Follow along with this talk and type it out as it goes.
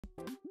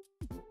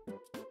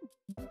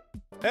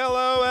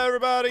Hello,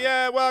 everybody,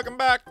 and welcome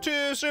back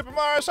to Super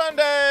Mario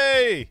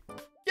Sunday!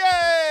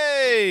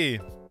 Yay!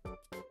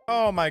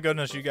 Oh my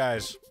goodness, you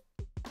guys.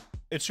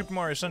 It's Super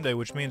Mario Sunday,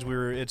 which means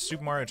it's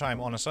Super Mario time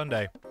on a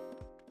Sunday.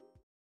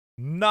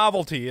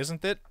 Novelty,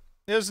 isn't it?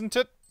 Isn't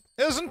it?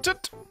 Isn't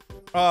it?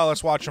 Oh,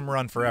 let's watch them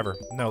run forever.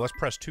 No, let's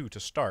press 2 to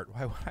start.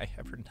 Why would I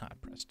ever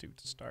not press 2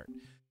 to start?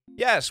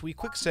 Yes, we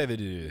quick save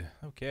it.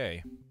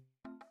 Okay.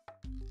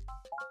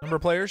 Number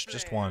of players?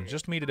 Just one.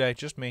 Just me today.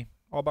 Just me.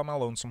 All by my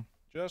lonesome.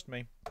 Just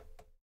me.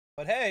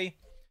 But hey,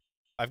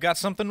 I've got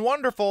something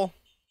wonderful.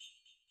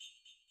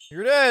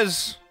 Here it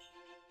is.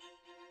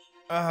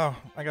 Oh,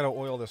 I gotta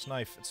oil this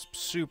knife. It's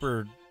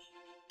super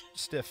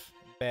stiff.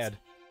 Bad.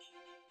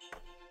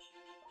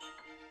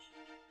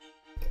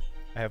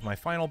 I have my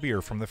final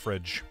beer from the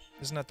fridge.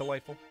 Isn't that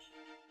delightful?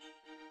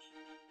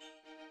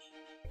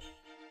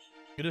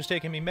 It has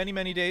taken me many,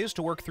 many days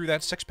to work through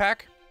that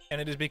six-pack,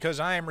 and it is because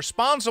I am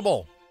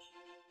responsible.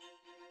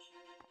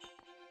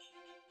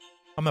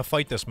 I'm gonna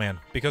fight this man,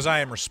 because I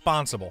am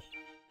responsible.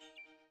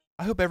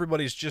 I hope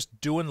everybody's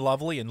just doing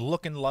lovely, and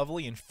looking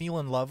lovely, and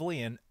feeling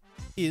lovely, and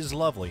is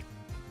lovely.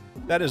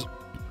 That is,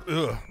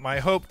 my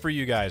hope for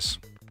you guys.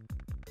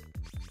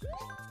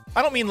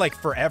 I don't mean, like,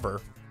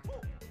 forever.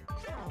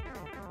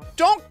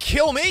 Don't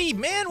kill me,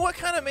 man! What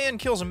kind of man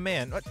kills a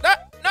man? Ah,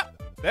 no!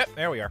 Yep,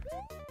 there we are.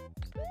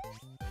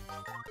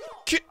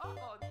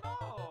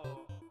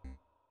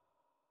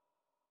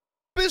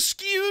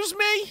 Excuse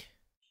me?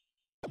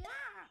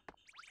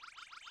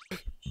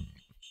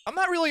 I'm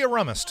not really a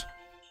rummist.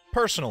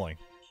 Personally.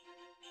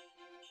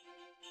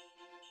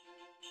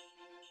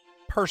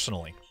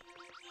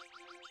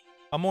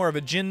 I'm more of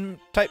a gin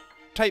type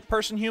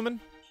person human.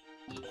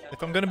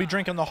 If I'm gonna be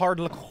drinking the hard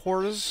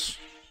liqueurs,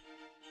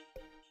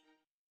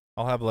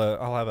 I'll have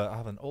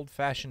an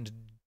old-fashioned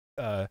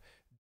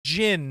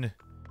gin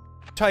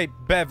type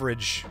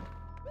beverage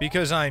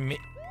because I'm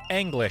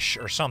English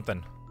or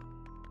something.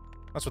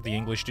 That's what the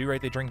English do,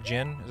 right? They drink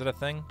gin. Is it a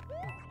thing?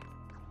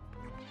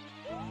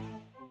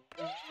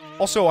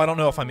 Also, I don't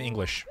know if I'm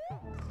English.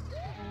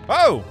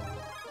 Oh!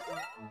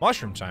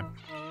 Mushroom time.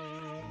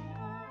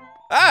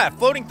 Ah!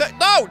 Floating thing.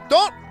 No!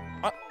 Don't!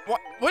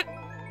 What?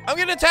 I'm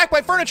getting attacked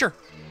by furniture!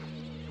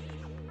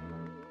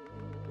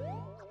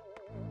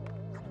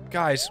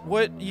 Guys,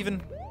 what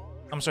even?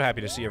 I'm so happy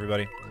to see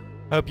everybody.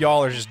 I hope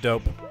y'all are just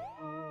dope.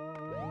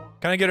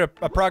 Can I get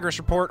a progress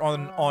report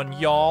on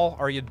y'all?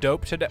 Are you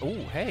dope today?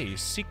 Ooh, hey,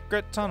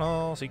 secret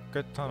tunnel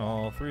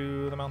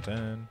through the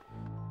mountain.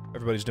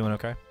 Everybody's doing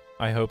okay?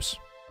 I hopes.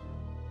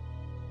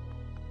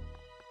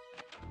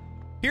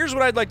 Here's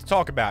what I'd like to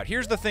talk about.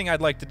 Here's the thing I'd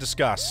like to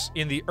discuss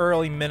in the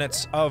early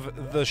minutes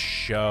of the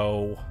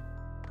show.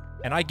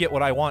 And I get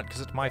what I want, because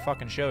it's my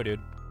fucking show,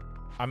 dude.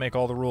 I make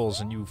all the rules,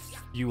 and you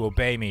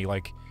obey me,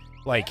 I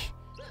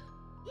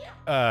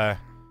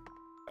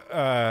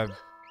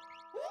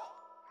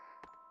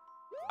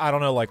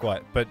don't know like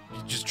what, but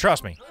just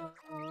trust me.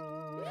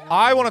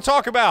 I want to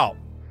talk about,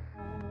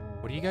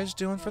 what are you guys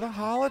doing for the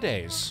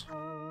holidays?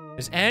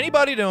 Is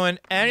anybody doing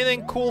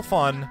anything cool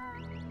fun?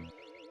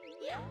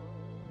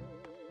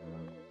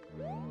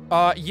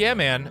 Yeah,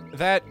 man,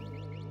 that...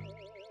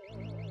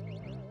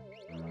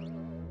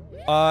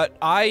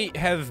 I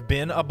have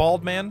been a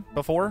bald man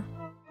before.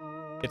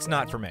 It's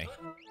not for me.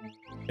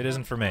 It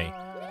isn't for me.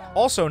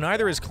 Also,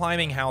 neither is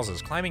climbing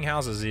houses. Climbing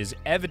houses is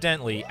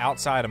evidently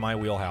outside of my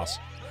wheelhouse.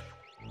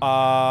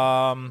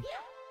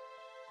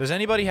 Does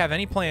anybody have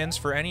any plans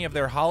for any of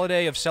their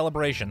holiday of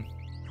celebration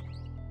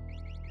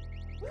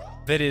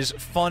that is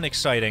fun,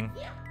 exciting,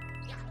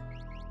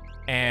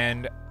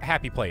 and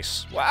happy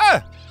place?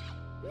 Ah!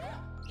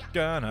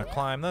 Gonna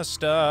climb the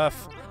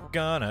stuff,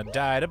 gonna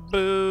die to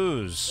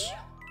booze.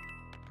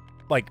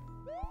 Like,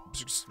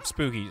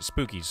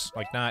 spookies,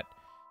 like not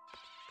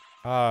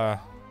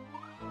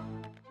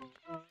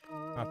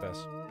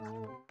this.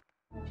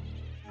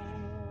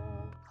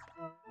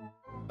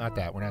 Not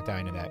that, we're not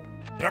dying to that.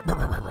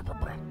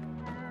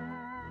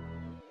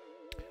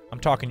 I'm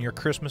talking your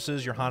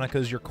Christmases, your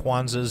Hanukkahs, your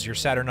Kwanzas, your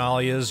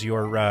Saturnalias,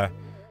 your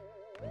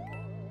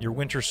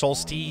winter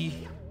solstice.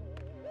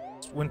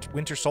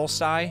 Winter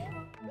solstice?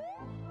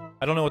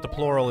 I don't know what the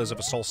plural is of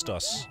a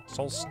solstice.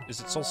 Is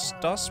it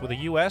solstice with a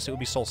US? It would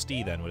be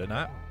solstice then, would it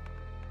not?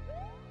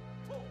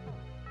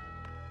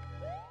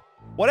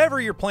 Whatever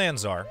your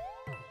plans are,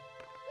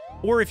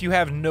 or if you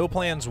have no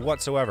plans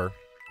whatsoever,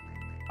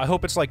 I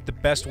hope it's like the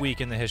best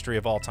week in the history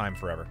of all time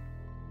forever.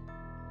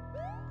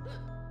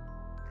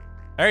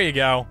 There you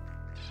go.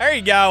 There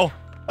you go.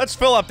 Let's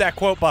fill up that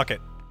quote bucket.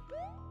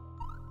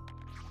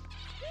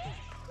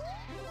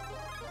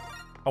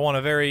 I want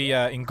a very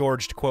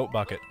engorged quote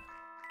bucket.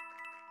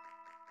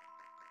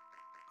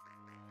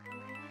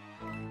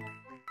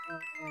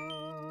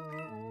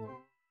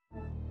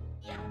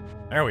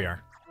 There we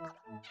are.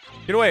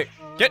 Get away.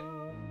 Get!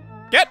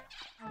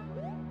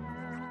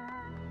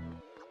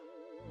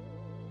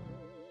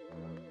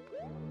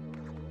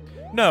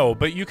 No,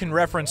 but you can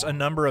reference a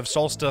number of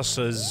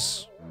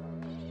solstices.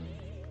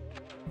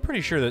 I'm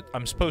pretty sure that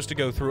I'm supposed to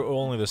go through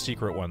only the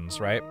secret ones,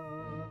 right?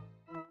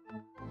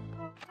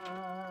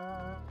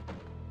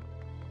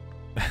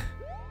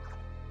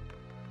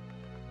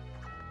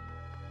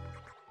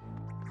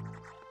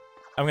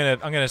 I'm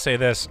gonna say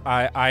this.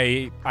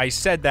 I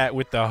said that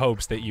with the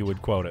hopes that you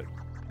would quote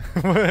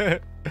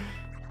it.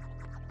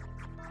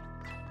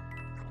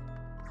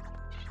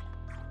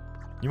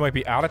 You might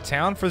be out of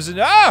town for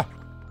Ah!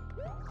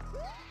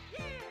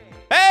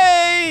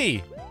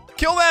 Hey!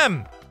 Kill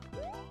them!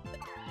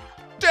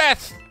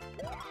 Death!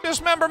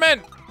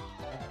 Dismemberment!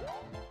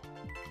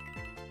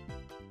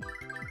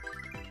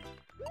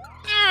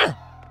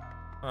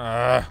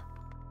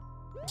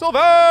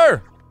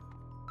 Silver!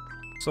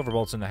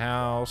 Silverbolt's in the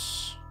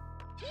house.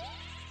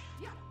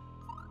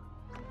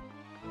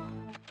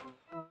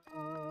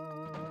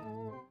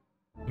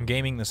 I'm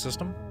gaming the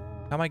system?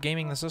 How am I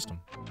gaming the system?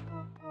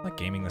 I'm not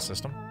gaming the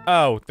system.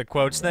 Oh, the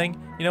quotes thing?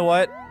 You know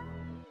what?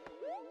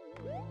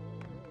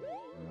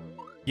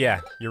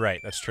 Yeah, you're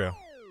right. That's true.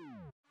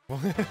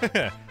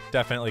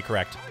 Definitely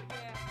correct.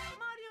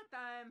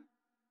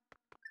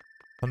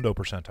 Hundo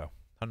percento.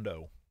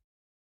 Hundo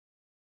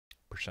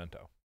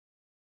percento.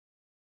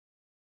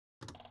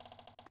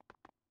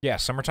 Yeah,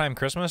 summertime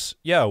Christmas?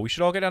 Yo, we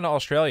should all get down to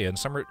Australia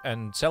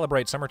and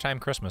celebrate summertime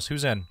Christmas.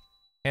 Who's in?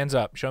 Hands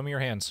up. Show me your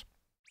hands.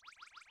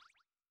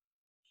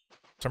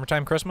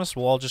 Summertime Christmas?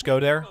 We'll all just go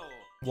there?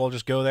 We'll all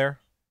just go there?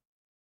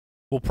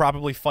 We'll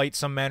probably fight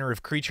some manner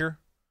of creature.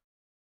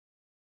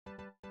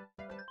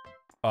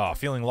 Oh,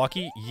 feeling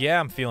lucky? Yeah,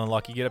 I'm feeling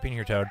lucky. Get up in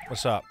here, Toad.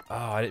 What's up? Oh,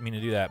 I didn't mean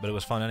to do that, but it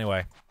was fun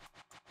anyway.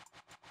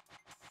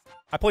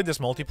 I played this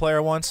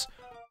multiplayer once.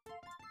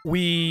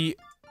 We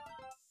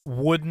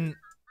wouldn't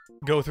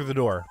go through the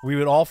door. We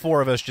would, all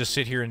four of us, just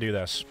sit here and do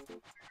this.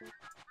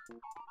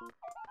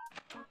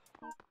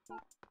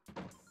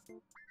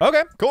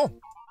 Okay, cool.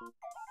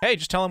 Hey,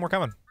 just tell them we're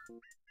coming.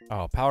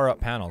 Oh, power up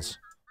panels.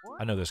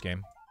 I know this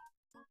game.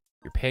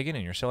 You're pagan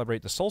and you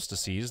celebrate the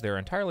solstices. They're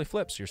entirely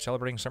flips. You're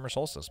celebrating summer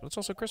solstice, but it's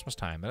also Christmas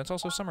time, and it's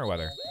also summer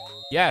weather.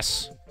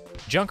 Yes!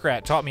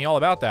 Junkrat taught me all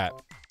about that.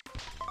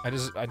 I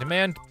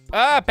demand...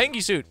 Ah!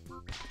 Pengy suit!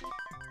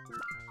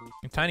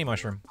 Tiny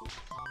mushroom.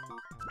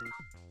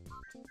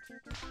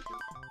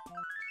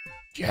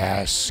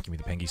 Yes! Give me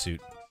the pengy suit.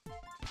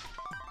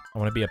 I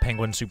want to be a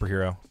penguin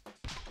superhero.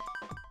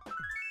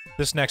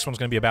 This next one's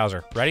gonna be a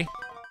Bowser. Ready?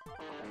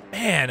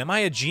 Man, am I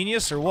a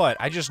genius or what?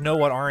 I just know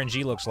what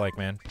RNG looks like,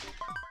 man.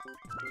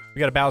 We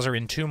got a Bowser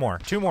in two more.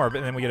 Two more,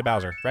 but then we get a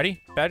Bowser.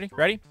 Ready? Ready?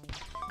 Ready?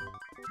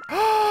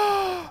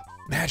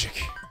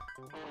 Magic.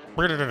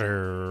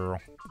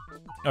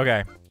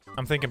 Okay.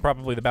 I'm thinking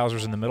probably the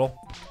Bowser's in the middle.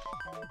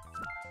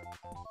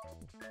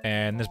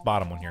 And this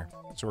bottom one here.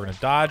 So we're gonna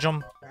dodge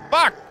them.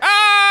 Fuck!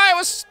 Ah! I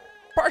was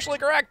partially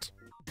correct!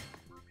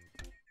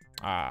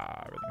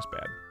 Ah, everything's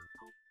bad.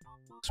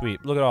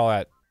 Sweet. Look at all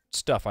that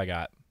stuff I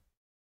got.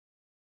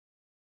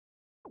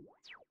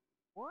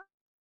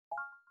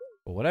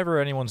 Well, whatever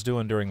anyone's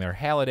doing during their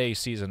holiday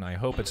season, I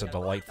hope it's a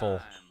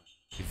delightful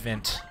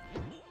event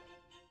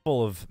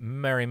full of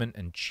merriment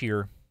and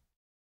cheer.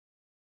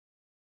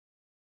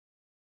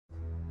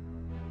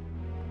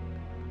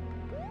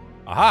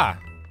 Aha!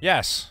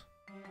 Yes!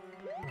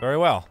 Very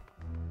well.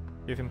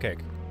 Give him cake.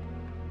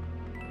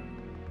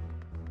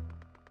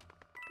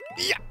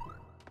 Yeah!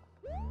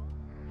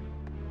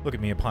 Look at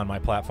me upon my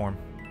platform.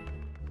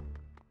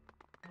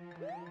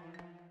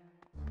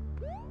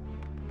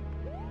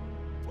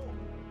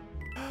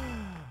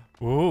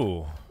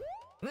 Ooh.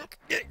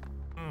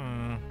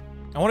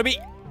 I want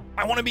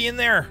to be in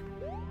there.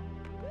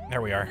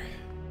 There we are.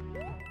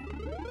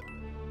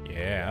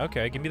 Yeah,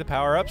 okay. Give me the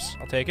power-ups.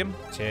 I'll take him.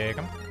 Take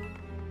him.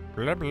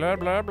 Blah, blah,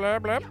 blah, blah,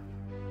 blah.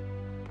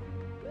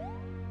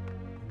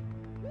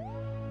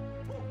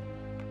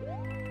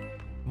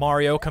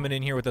 Mario coming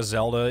in here with the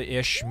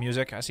Zelda-ish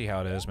music. I see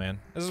how it is, man.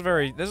 This is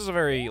a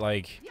very,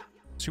 like,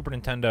 Super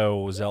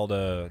Nintendo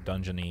Zelda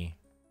dungeon-y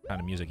kind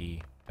of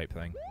music-y type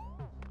thing.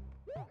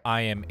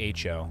 I am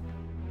H.O.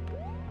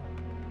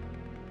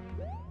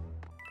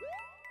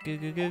 Goo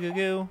goo goo goo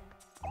goo.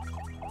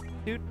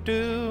 Doo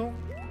doo.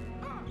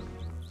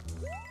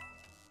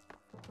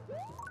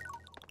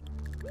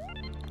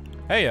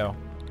 Hey yo.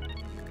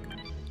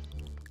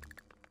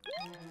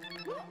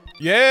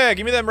 Yeah,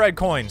 give me them red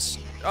coins.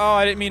 Oh,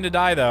 I didn't mean to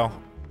die though.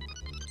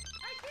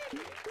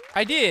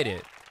 I did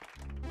it.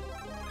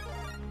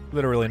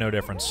 Literally no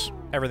difference.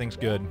 Everything's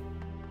good.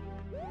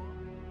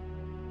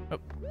 Oh,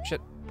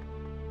 shit.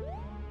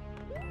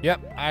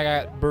 Yep, I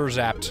got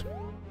burr-zapped.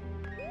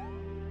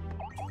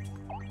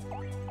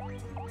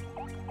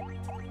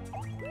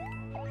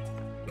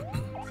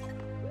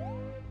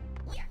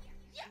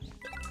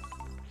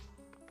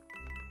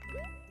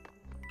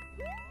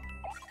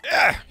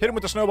 Yeah, hit him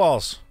with the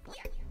snowballs.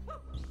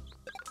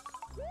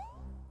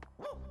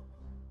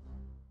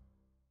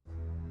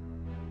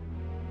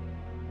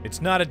 It's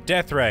not a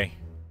death ray.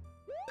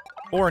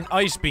 Or an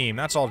ice beam,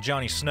 that's all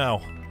Johnny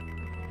Snow.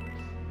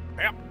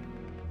 Yep.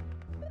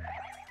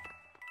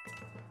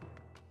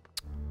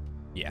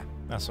 Yeah,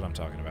 that's what I'm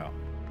talking about.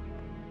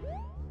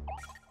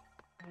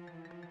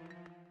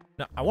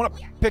 No, I want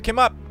to pick him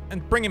up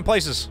and bring him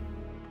places.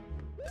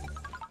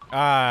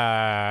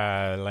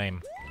 Ah,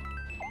 lame.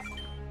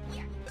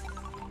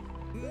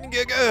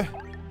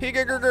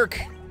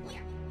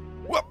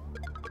 Whoop.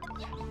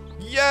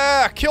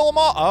 Yeah, kill them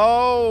all.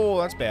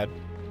 Oh, that's bad.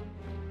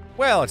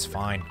 Well, it's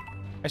fine.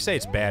 I say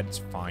it's bad, it's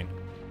fine.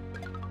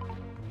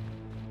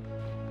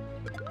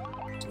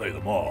 Slay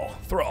them all.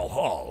 Thrall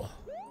Hall.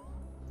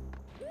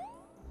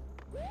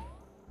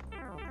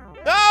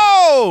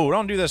 No!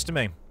 Don't do this to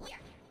me.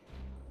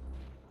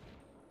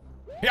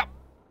 Yep.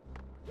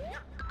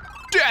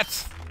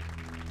 Death!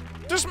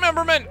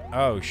 Dismemberment!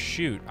 Oh,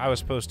 shoot. I was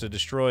supposed to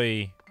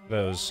destroy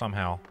those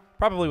somehow.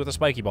 Probably with the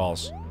spiky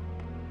balls.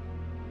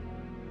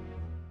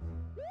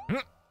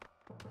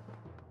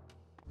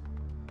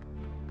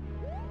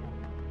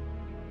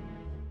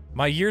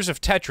 My years of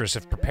Tetris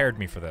have prepared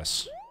me for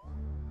this.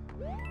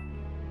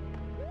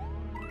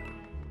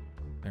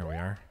 There we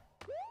are.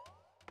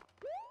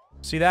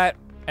 See that?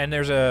 And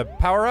there's a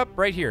power-up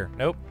right here.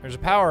 Nope. There's a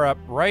power-up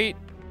right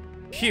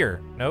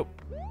here. Nope.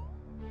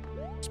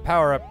 There's a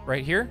power-up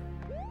right here.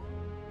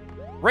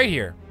 Right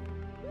here.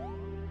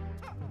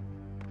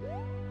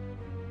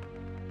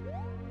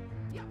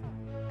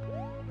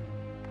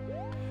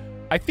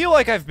 I feel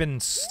like I've been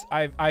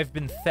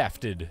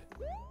thefted.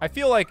 I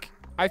feel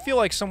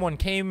like someone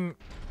came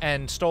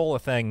and stole a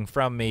thing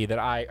from me that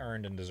I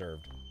earned and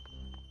deserved.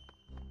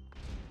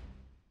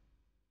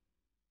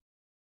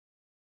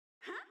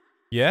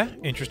 Yeah,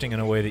 interesting in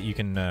a way that you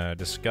can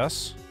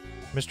discuss,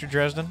 Mr.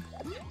 Dresden.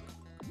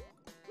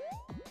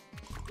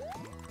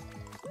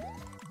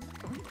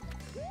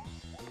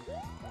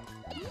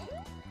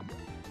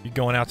 You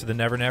going out to the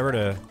Never Never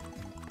to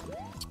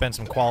spend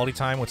some quality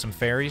time with some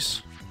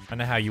fairies? I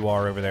know how you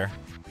are over there.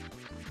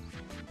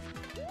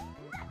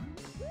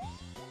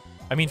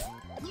 I mean,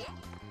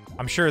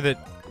 I'm sure that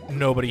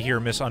nobody here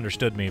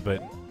misunderstood me,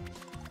 but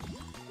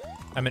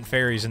I meant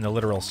fairies in the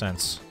literal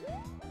sense.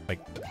 Like,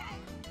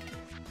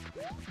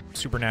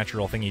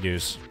 supernatural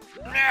thingy-doos.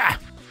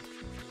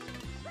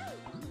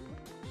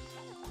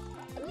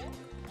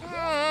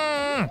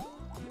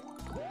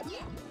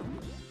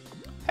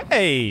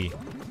 Hey!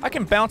 I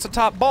can bounce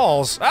atop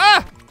balls.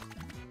 Ah!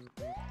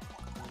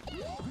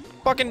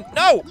 Fucking,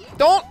 no!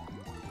 Don't!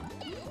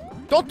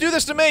 Don't do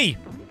this to me!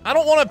 I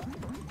don't want to...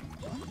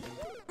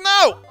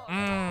 No!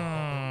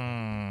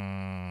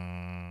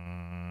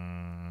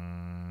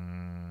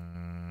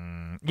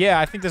 Yeah,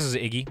 I think this is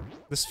Iggy.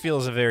 This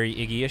feels a very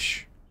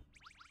Iggy-ish.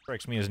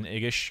 Strikes me as an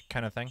Iggy-ish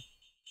kind of thing.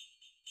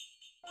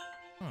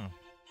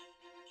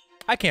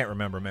 I can't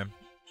remember, man.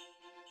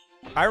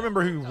 I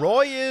remember who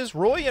Roy is.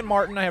 Roy and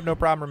Martin, I have no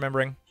problem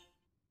remembering.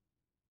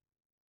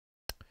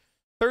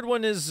 Third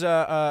one is,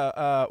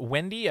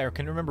 Wendy. I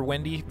can remember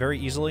Wendy very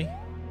easily.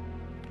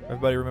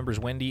 Everybody remembers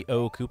Wendy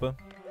O. Koopa.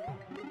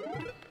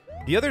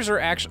 The others are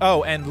actually...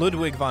 Oh, and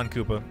Ludwig von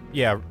Koopa.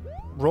 Yeah,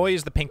 Roy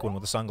is the pink one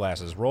with the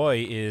sunglasses.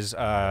 Roy is,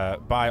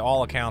 by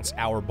all accounts,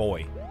 our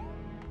boy.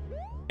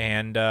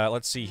 And,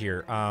 let's see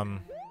here.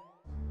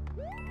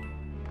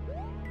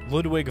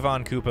 Ludwig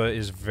von Koopa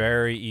is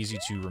very easy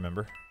to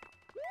remember.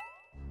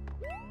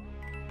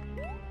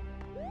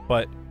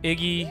 But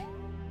Iggy,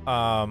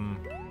 I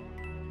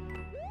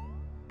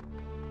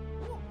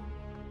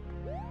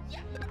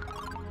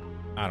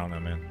don't know,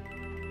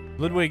 man.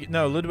 Ludwig,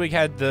 no, Ludwig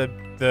had the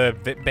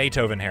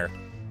Beethoven hair.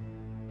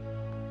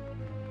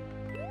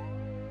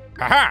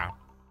 Haha!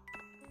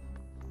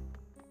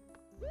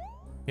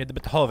 He had the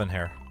Beethoven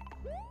hair.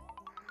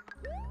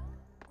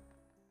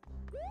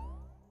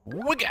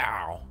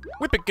 Wigow!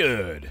 Whip it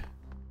good!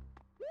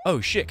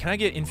 Oh shit, can I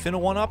get infinite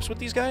one-ups with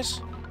these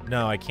guys?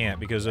 No, I can't,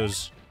 because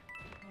those...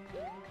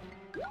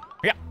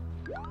 Yep.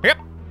 Yep.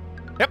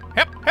 Yep,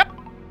 yep, yep!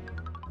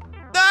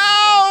 No!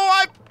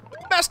 I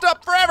messed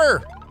up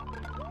forever!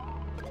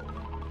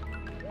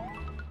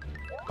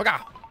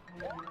 Wigow!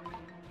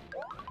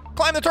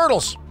 Climb the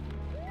turtles!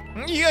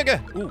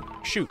 Ooh,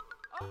 shoot.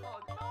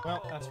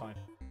 Well, that's fine.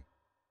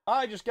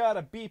 I just got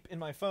a beep in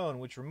my phone,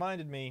 which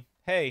reminded me,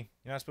 hey,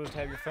 you're not supposed to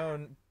have your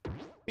phone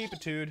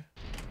beep-a-tude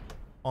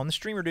on the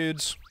streamer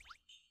dudes.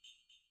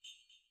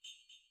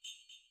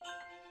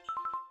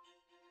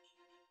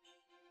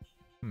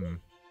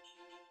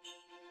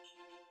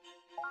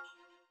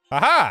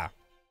 Aha!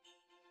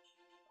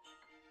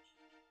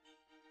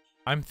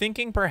 I'm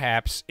thinking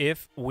perhaps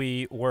if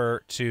we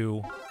were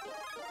to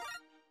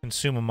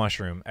consume a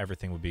mushroom,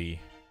 everything would be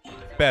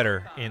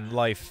better in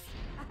life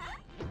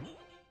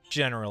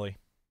generally.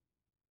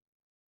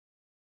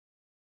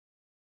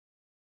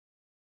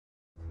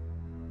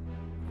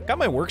 Got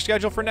my work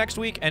schedule for next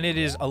week, and it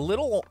is a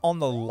little on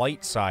the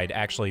light side,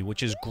 actually,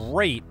 which is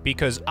great,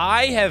 because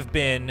I have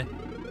been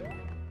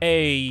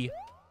a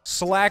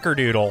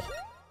slackerdoodle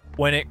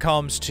when it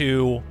comes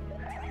to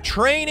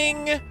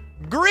training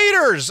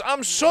greeters.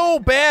 I'm so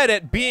bad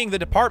at being the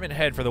department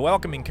head for the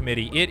welcoming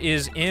committee. It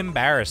is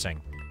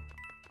embarrassing.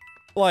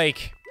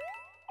 Like,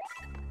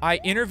 I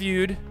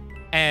interviewed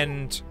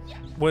and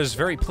was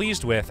very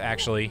pleased with,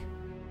 actually,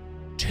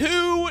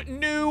 2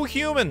 new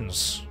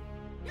humans.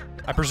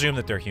 I presume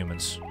that they're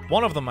humans.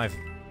 One of them I've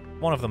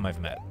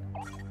met.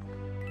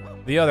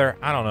 The other,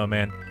 I don't know,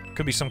 man.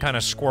 Could be some kind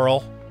of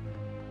squirrel.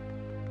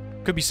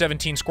 Could be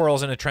 17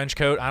 squirrels in a trench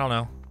coat. I don't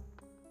know.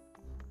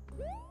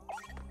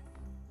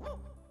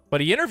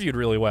 But he interviewed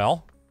really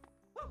well.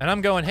 And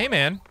I'm going, hey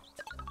man,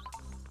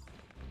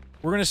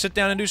 we're gonna sit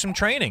down and do some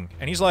training.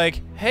 And he's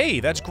like, hey,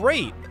 that's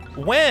great.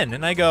 When?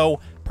 And I go,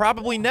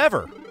 probably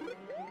never.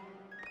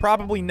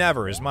 Probably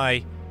never is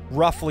my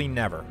roughly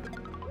never.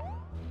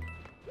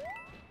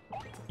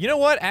 You know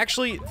what?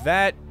 Actually,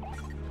 that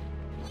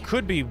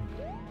could be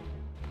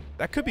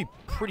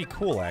pretty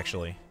cool,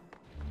 actually.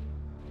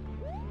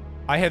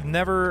 I have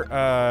never,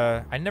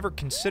 I never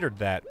considered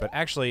that, but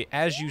actually,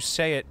 as you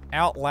say it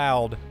out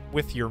loud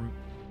with your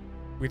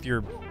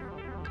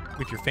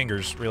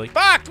fingers, really.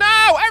 Fuck!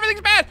 No!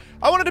 Everything's bad!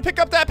 I wanted to pick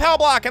up that PAL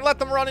block and let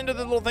them run into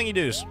the little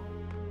thingy-doos.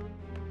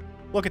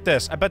 Look at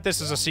this. I bet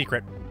this is a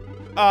secret.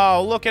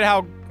 Oh, look at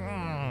how...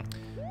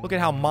 look at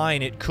how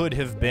mine it could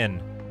have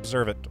been.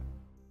 Deserve it.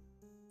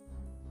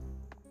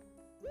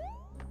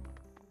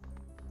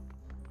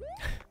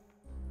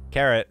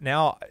 Carrot,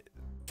 now,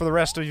 for the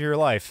rest of your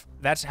life,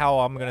 that's how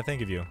I'm gonna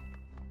think of you.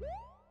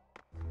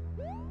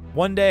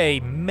 One day,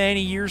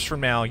 many years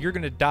from now, you're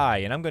gonna die,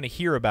 and I'm gonna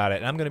hear about it,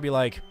 and I'm gonna be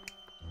like,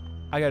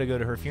 I gotta go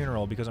to her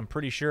funeral, because I'm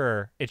pretty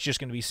sure it's just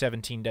gonna be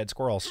 17 dead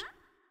squirrels.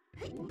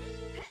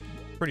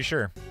 Pretty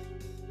sure.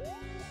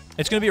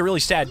 It's gonna be a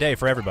really sad day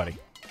for everybody.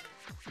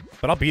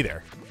 But I'll be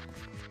there.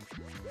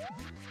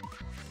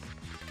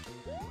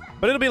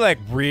 But it'll be, like,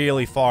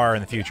 really far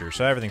in the future,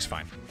 so everything's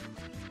fine.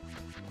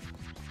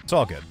 It's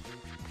all good.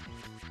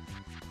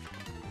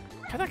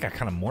 That got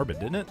kind of morbid,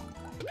 didn't it?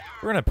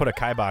 We're gonna put a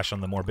kibosh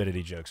on the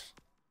morbidity jokes.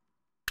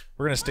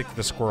 We're gonna stick to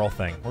the squirrel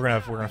thing. We're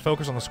gonna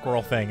focus on the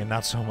squirrel thing and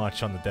not so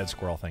much on the dead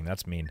squirrel thing.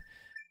 That's mean.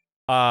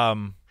 Yeah,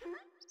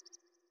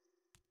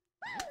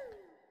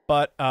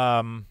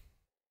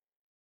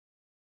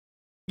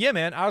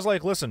 man. I was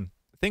like, listen,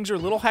 things are a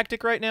little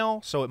hectic right now,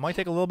 so it might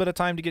take a little bit of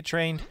time to get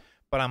trained.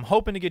 But I'm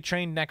hoping to get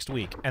trained next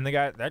week. And the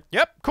guy,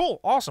 yep,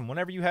 cool, awesome.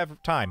 Whenever you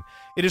have time.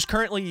 It is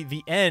currently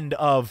the end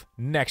of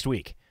next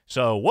week.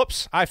 So,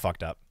 whoops, I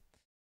fucked up.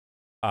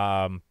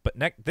 But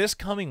this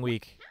coming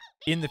week,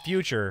 in the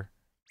future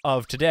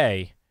of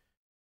today,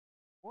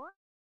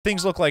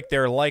 things look like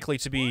they're likely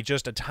to be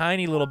just a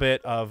tiny little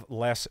bit of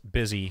less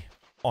busy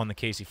on the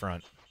Casey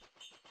front.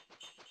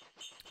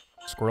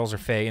 Squirrels are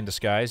fey in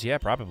disguise? Yeah,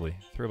 probably.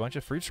 Threw a bunch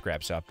of fruit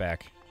scraps out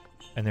back.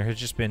 And there has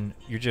just been,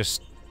 you're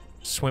just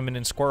swimming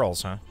in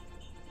squirrels, huh?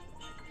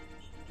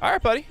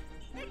 Alright, buddy.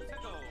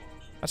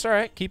 That's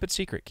alright. Keep it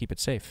secret. Keep it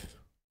safe.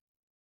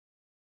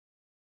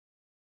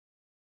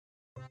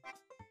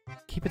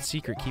 Keep it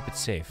secret, keep it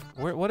safe.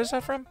 What is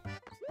that from?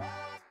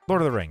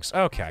 Lord of the Rings.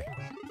 Okay.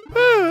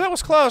 Whew, that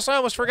was close. I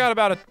almost forgot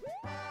about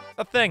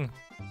a thing.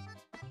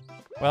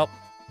 Well,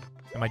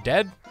 am I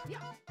dead?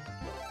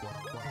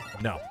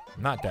 No,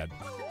 I'm not dead.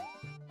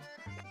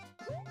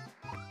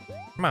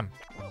 Come on.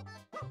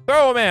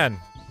 Throw him in!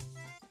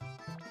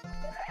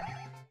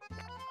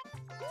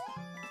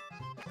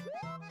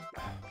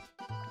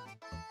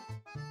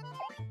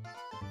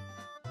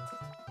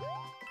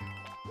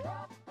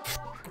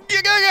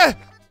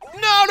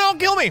 No, don't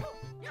kill me!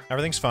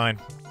 Everything's fine.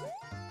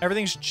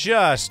 Everything's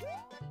just...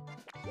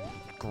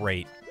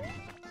 great.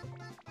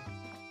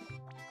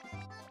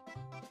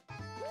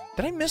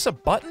 Did I miss a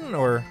button,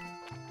 or...?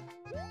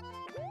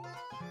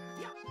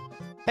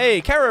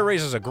 Hey, Kara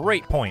raises a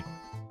great point.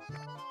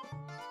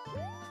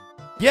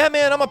 Yeah,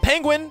 man, I'm a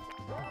penguin!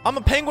 I'm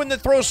a penguin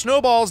that throws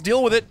snowballs,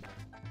 deal with it!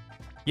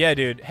 Yeah,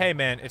 dude. Hey,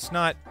 man, it's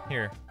not...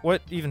 Here.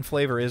 What even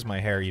flavor is my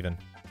hair, even?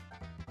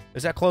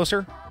 Is that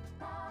closer?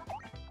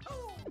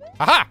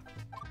 Aha!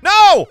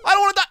 No! I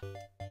don't want to die!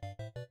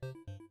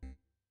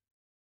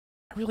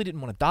 I really didn't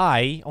want to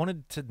die. I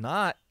wanted to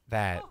not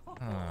that.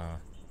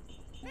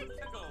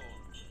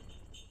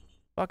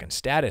 Fucking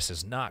status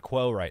is not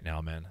quo right now,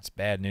 man. That's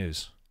bad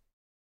news.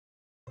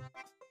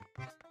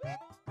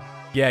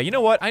 Yeah, you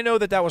know what? I know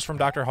that was from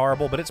Dr.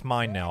 Horrible, but it's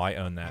mine now. I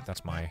own that.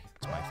 That's my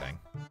thing.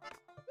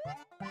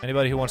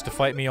 Anybody who wants to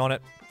fight me on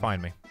it,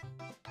 find me.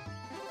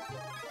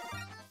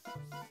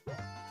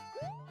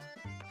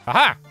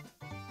 Aha!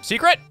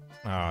 Secret?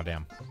 Oh,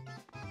 damn.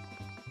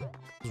 I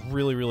was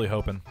really, really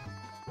hoping.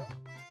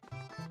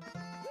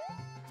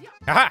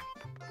 Aha!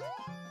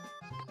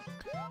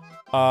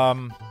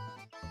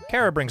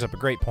 Kara brings up a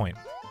great point.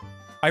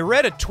 I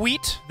read a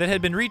tweet that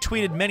had been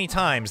retweeted many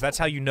times. That's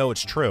how you know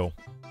it's true.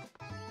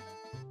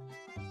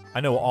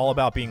 I know all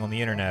about being on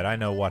the internet. I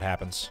know what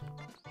happens.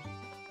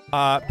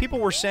 People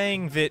were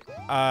saying that,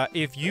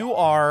 if you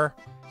are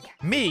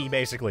me,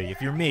 basically,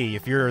 if you're me,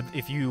 if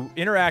you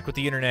interact with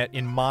the internet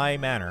in my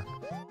manner,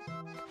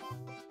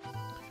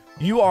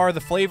 you are the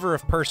flavor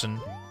of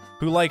person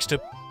who likes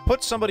to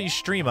put somebody's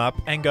stream up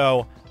and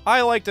go,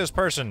 I like this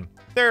person.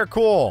 They're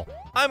cool.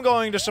 I'm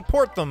going to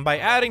support them by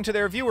adding to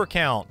their viewer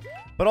count.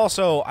 But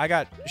also, I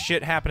got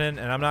shit happening,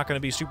 and I'm not going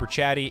to be super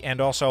chatty,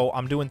 and also,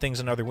 I'm doing things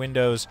in other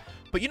windows.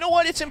 But you know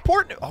what? It's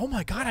important. Oh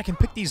my god, I can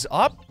pick these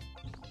up?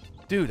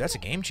 Dude, that's a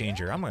game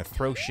changer. I'm going to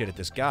throw shit at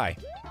this guy.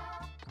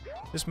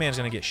 This man's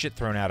going to get shit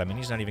thrown at him, and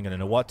he's not even going to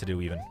know what to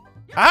do, even.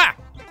 Ah!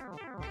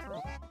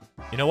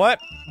 You know what?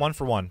 1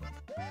 for 1.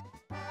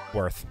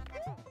 Worth.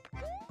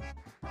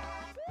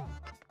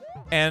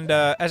 And,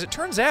 as it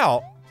turns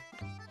out,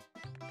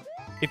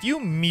 If you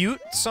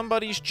mute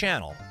somebody's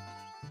channel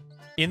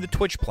in the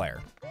Twitch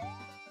player,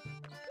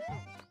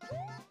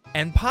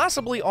 and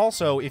possibly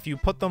also if you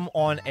put them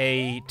on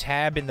a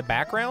tab in the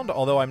background,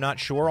 although I'm not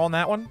sure on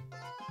that one,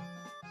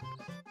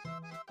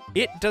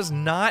 it does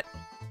not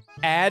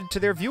add to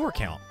their viewer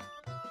count.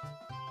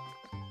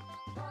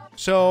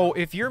 So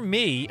if you're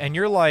me and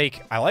you're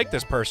like, I like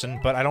this person,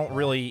 but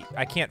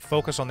I can't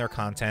focus on their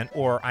content,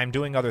 or I'm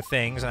doing other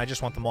things and I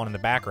just want them on in the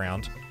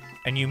background,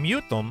 and you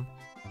mute them,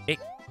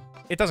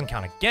 it doesn't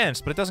count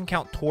against, but it doesn't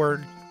count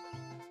toward...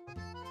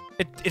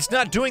 It's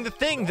not doing the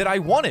thing that I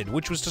wanted,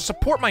 which was to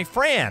support my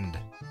friend.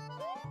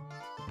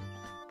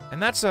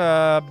 And that's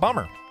a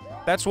bummer.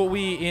 That's what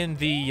we, in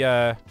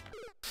the,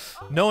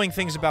 knowing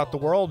things about the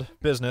world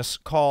business,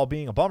 call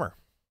being a bummer.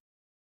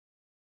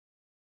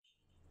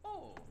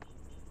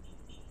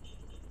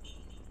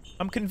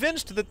 I'm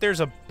convinced that there's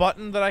a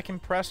button that I can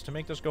press to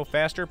make this go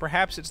faster.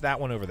 Perhaps it's that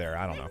one over there.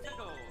 I don't know.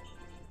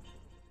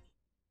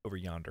 Over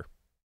yonder.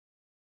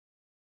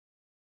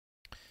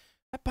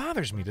 That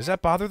bothers me. Does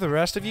that bother the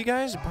rest of you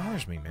guys? It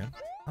bothers me, man.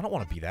 I don't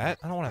want to be that.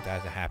 I don't want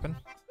that to happen.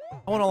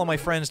 I want all of my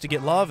friends to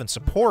get love and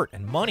support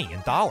and money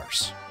and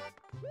dollars.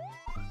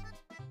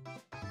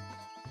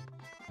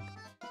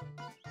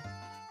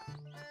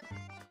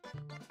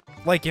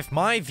 Like, if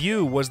my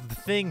view was the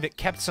thing that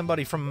kept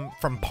somebody from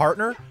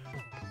partner,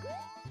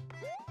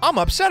 I'm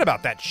upset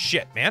about that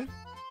shit, man.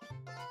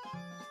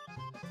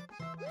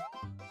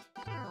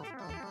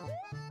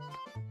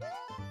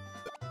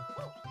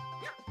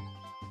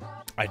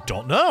 I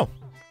don't know.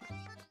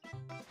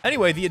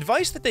 Anyway, the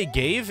advice that they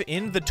gave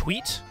in the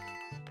tweet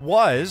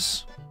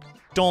was,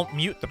 don't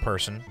mute the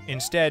person.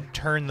 Instead,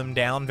 turn them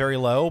down very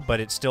low, but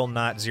it's still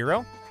not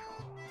 0.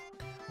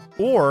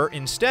 Or,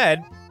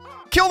 instead,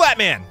 kill that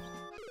man!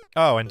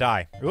 Oh, and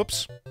die.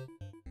 Oops.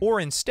 Or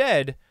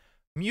instead,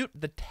 mute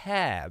the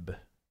tab.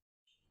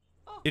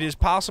 It is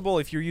possible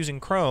if you're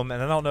using Chrome,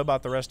 and I don't know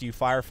about the rest of you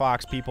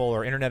Firefox people,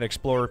 or Internet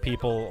Explorer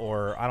people,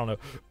 or, I don't know,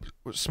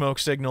 smoke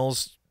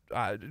signals,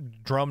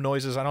 drum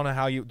noises. I don't know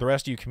how the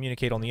rest of you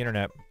communicate on the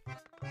internet.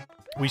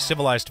 We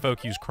civilized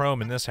folk use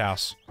Chrome in this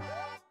house.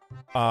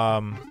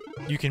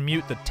 You can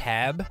mute the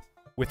tab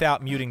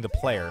without muting the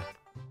player.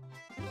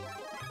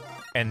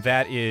 And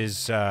that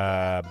is,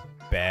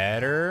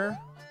 better.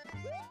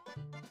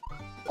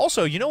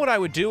 Also, you know what I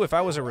would do if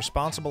I was a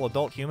responsible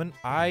adult human?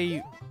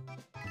 I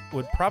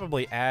would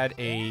probably add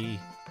a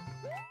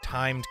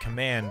timed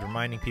command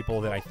reminding people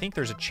that I think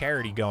there's a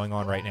charity going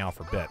on right now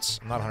for bits.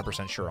 I'm not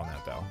 100% sure on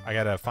that, though. I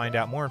gotta find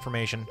out more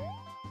information.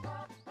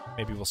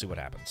 Maybe we'll see what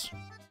happens.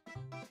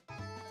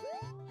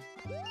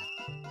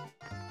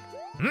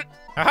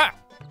 Aha!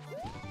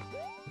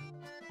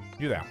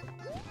 Do that.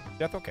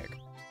 Death or cake?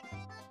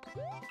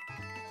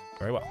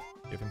 Very well.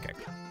 Give him cake.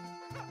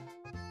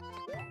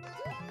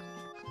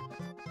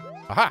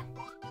 Aha!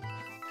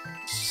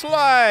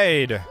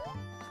 Slide!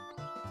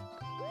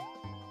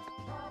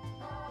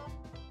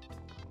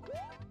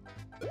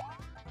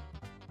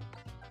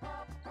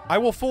 I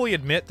will fully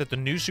admit that the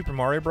new Super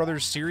Mario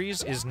Bros.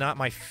 Series is not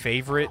my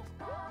favorite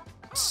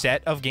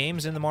set of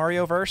games in the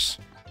Mario-verse.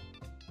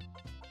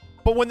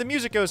 But when the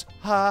music goes,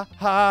 ha,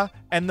 ha,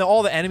 and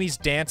all the enemies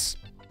dance,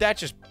 that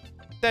just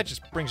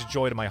brings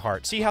joy to my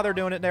heart. See how they're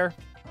doing it there?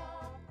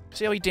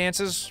 See how he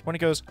dances when it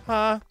goes,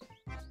 ha?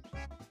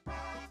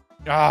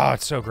 Oh,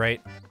 it's so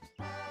great.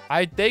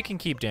 They can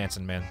keep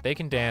dancing, man. They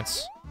can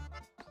dance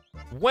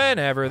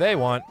whenever they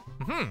want.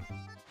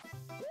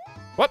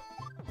 What?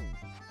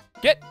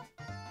 Get!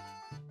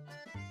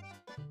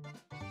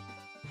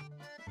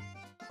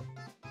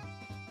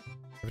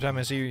 Every time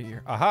I see you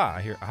hear, aha,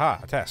 I hear, aha,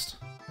 a test.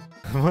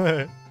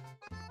 What?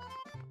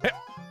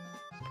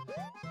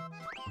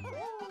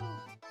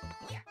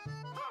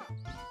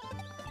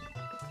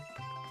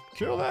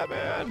 Kill that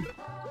man.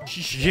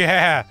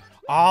 Yeah.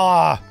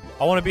 Ah,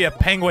 I want to be a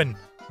penguin.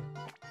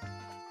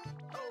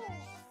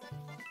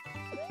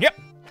 Yep.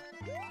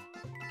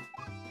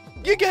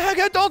 You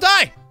don't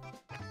die.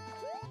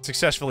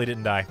 Successfully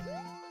didn't die.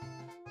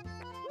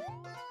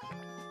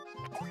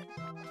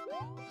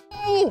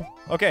 Ooh.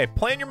 Okay,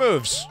 plan your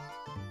moves.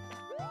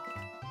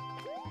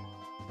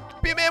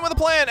 Be a man with a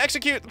plan.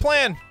 Execute the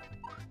plan.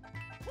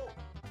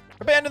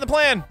 Abandon the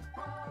plan.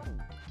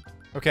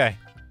 Okay.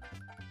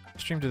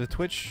 Stream to the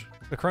Twitch,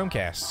 the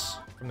Chromecasts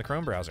from the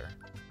Chrome browser.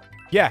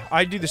 Yeah,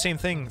 I do the same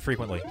thing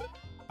frequently.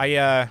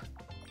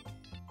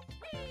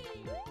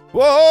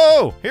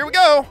 Whoa! Here we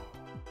go!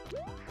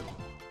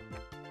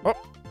 Oh.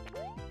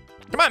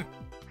 Come on!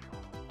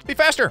 Be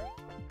faster!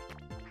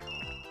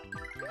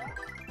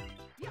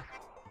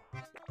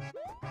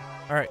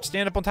 Alright,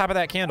 stand up on top of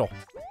that candle.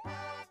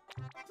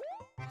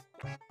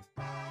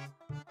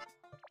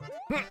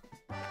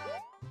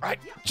 I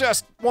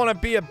just want to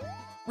be a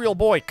real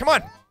boy. Come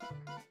on!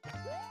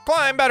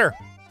 Climb better!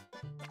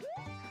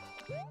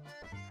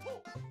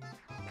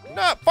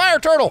 No, fire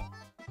turtle!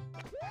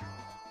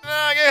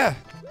 Yeah!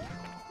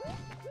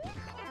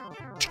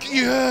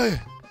 Yeah!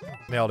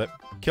 Nailed it.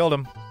 Killed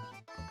him.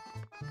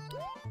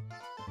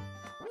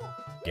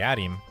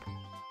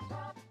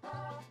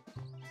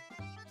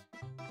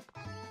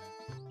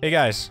 Hey,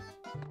 guys.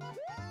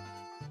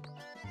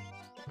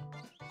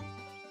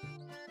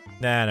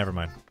 Nah, never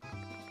mind.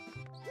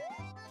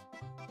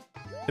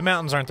 The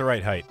mountains aren't the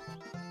right height.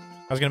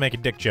 I was gonna make a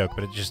dick joke,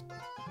 but it just...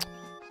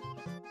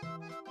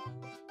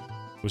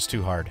 it was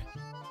too hard.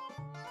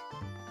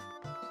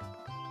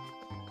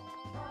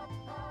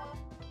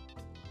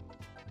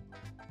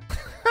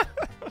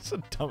 That's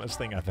the dumbest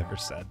thing I've ever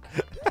said.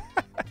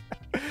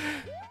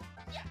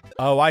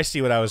 Oh, I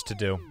see what I was to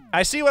do.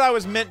 I see what I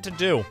was meant to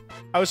do.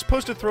 I was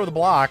supposed to throw the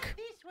block,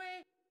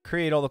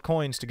 create all the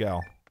coins to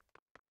go.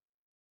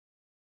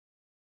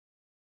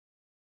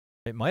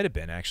 It might have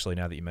been, actually,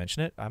 now that you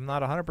mention it. I'm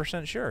not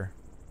 100% sure.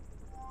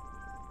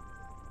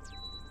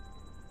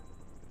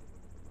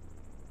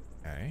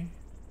 Okay.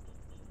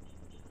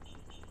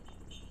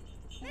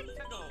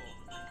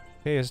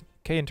 Que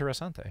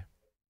interesante.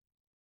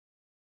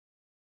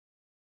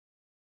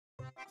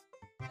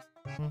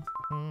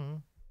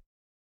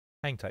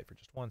 Hang tight for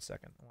just 1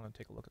 second. I want to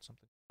take a look at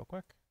something real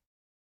quick.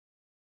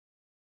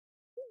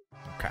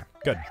 Okay,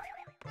 good.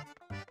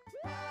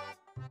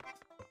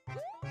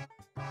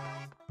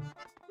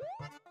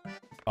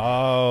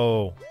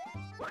 Oh.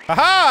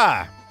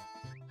 Aha!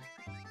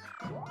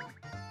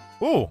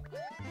 Ooh.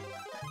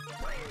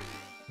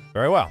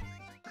 Very well.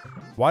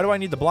 Why do I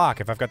need the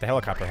block if I've got the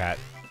helicopter hat?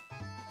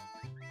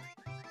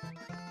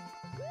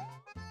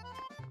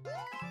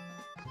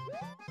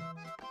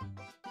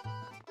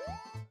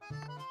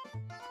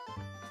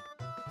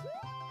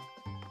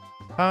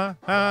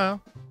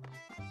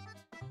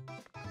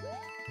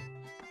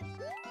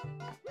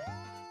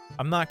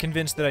 I'm not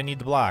convinced that I need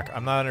the block.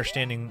 I'm not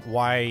understanding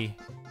why...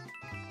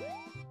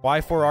 Why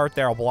for art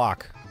thou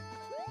block?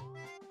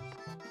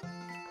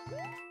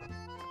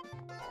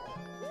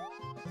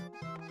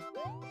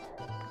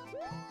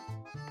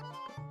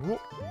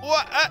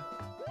 What?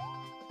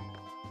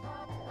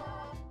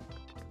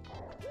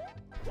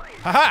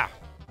 Haha!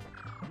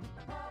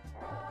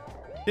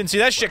 Didn't see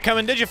that shit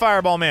coming, did you,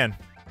 Fireball Man?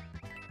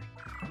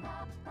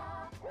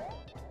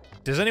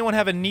 Does anyone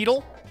have a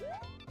needle?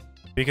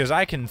 Because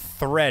I can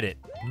thread it.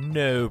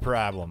 No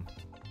problem.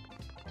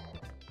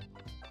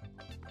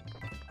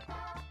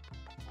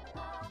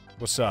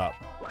 What's up?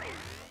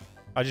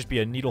 I'll just be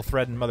a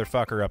needle-threading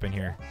motherfucker up in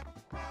here.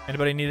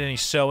 Anybody need any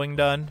sewing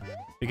done?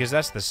 Because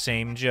that's the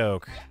same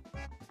joke.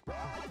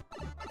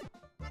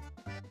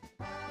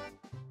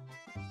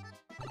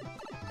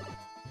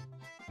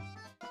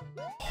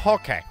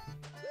 Okay.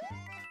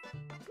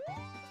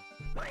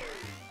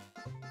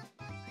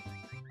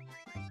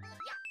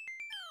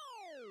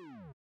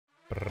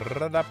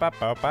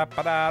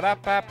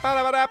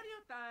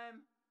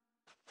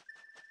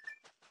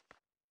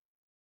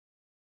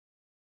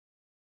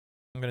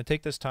 I'm gonna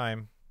take this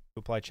time to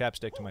apply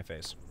chapstick to my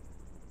face.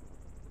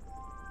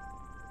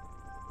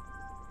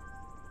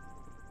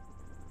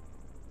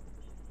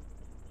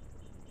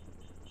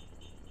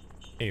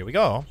 Here we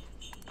go.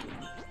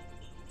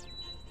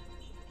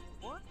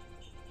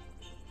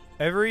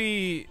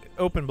 Every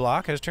open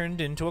block has turned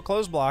into a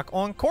closed block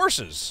on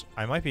courses.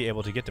 I might be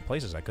able to get to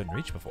places I couldn't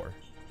reach before.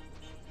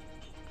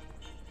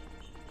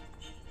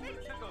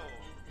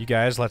 You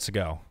guys, let's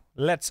go.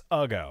 Let's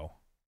go.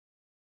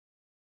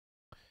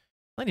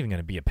 I'm not even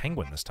gonna be a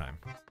penguin this time.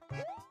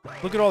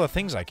 Look at all the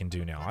things I can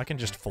do now. I can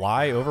just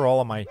fly over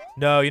all of my...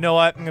 No, you know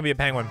what? I'm gonna be a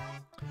penguin.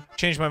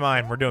 Changed my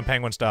mind. We're doing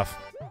penguin stuff.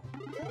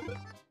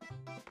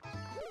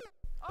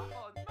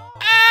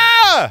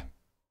 Ah!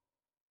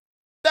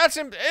 That's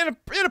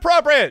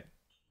inappropriate!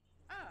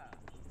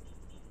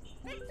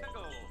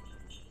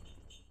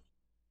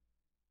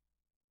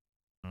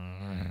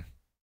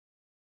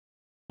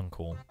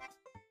 Uncool.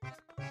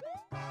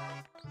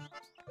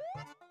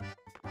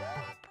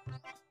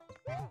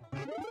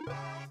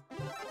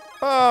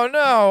 Oh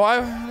no, I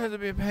wanted to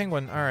be a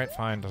penguin. Alright,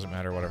 fine, doesn't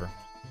matter, whatever.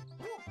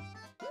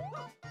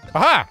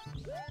 Aha!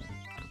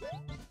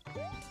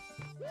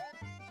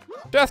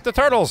 Death to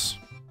turtles!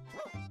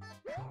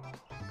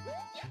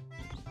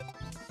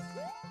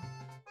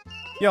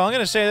 Yo, I'm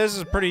gonna say this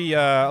is pretty,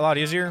 a lot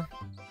easier.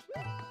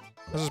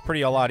 This is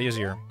a lot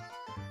easier.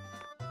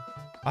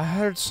 I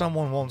heard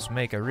someone once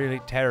make a really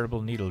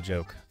terrible needle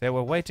joke. They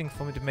were waiting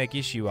for me to make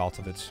issue out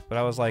of it, but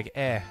I was like,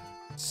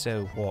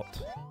 so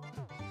what?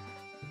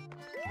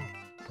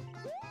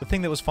 The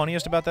thing that was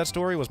funniest about that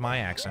story was my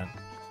accent.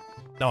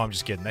 No, I'm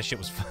just kidding. That shit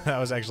was that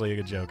was actually a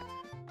good joke.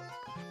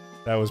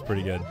 That was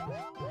pretty good.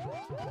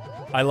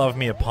 I love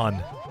me a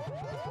pun.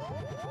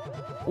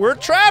 We're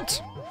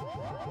trapped!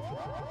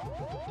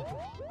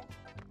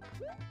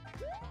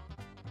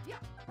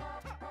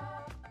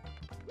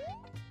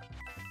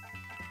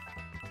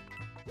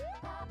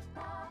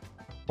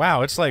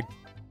 Wow, it's like...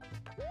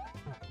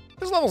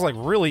 This level's like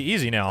really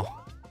easy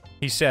now.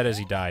 He said as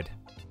he died.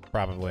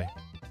 Probably.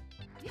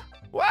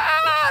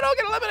 Wow, don't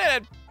get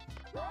eliminated!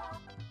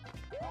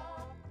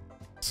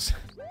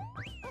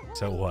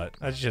 So what?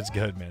 That shit's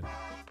good, man.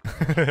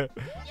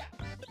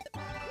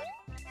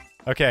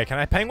 Okay, can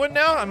I penguin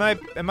now? Am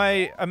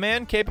I a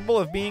man capable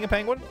of being a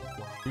penguin?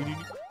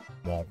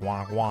 Wonk,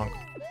 wonk, wonk.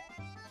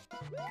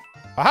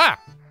 Aha!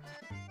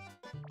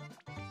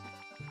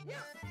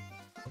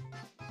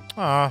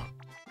 Ah.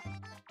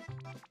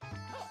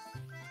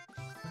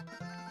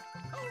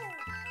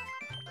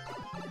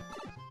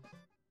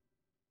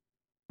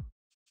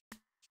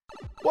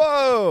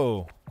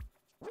 Whoa!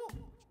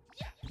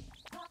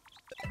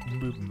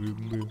 Boop, boop,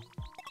 boop.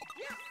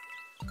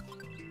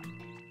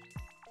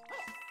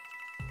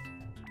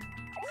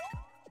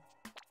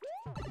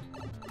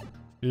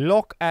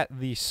 Look at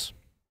this.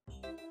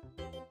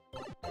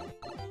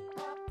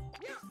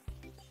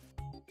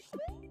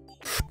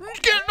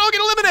 Don't get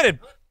eliminated!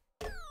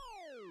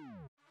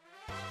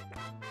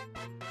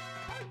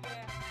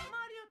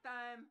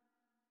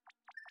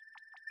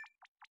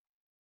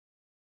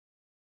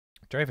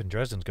 Driving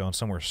Dresden's going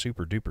somewhere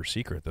super duper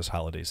secret this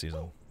holiday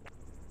season.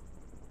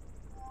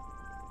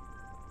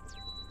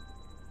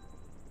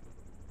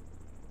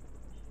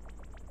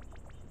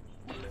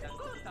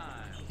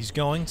 He's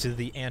going to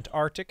the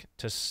Antarctic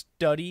to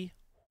study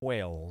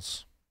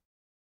whales.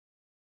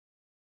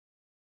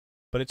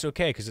 But it's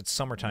okay, because it's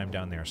summertime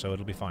down there, so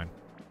it'll be fine.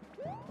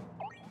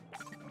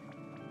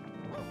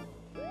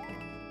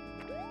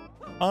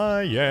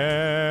 I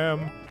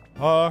am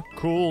a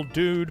cool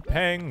dude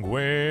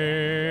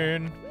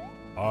penguin.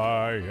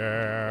 I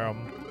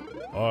am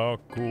a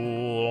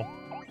cool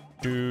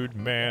dude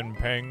man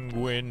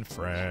penguin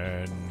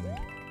friend.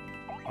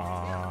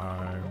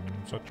 I'm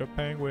such a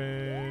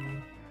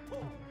penguin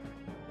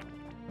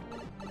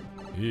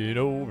in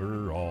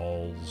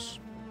overalls.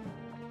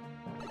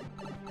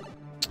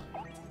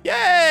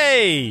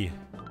 Yay!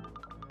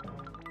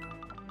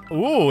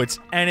 Ooh, it's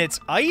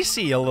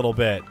icy a little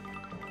bit.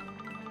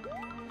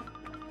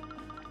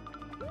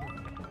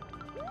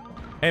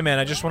 Hey man,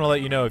 I just want to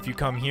let you know, if you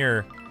come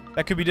here,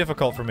 that could be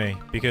difficult for me,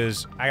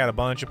 because I got a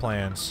bunch of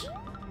plans.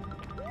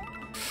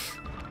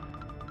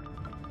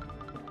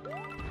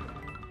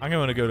 I'm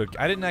going to go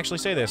to... I didn't actually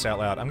say this out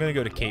loud. I'm going to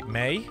go to Cape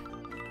May,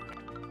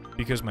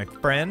 because my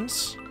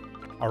friends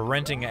are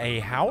renting a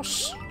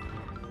house,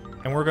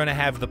 and we're going to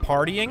have the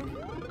partying,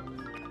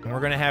 and we're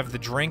going to have the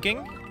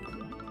drinking,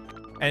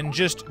 and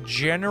just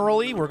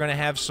generally, we're going to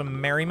have some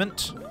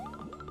merriment.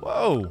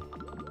 Whoa.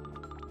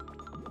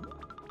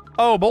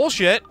 Oh,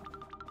 bullshit.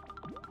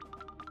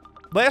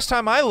 Last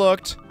time I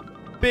looked,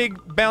 big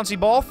bouncy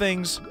ball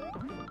things...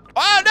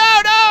 Oh,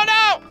 no, no,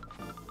 no!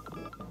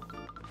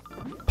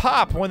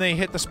 Pop when they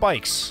hit the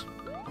spikes.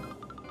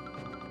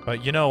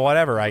 But, you know,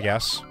 whatever, I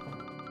guess.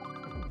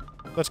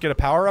 Let's get a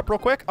power-up real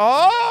quick.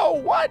 Oh,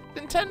 what?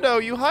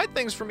 Nintendo, you hide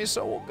things from me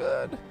so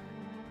good.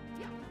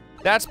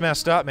 That's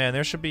messed up, man.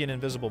 There should be an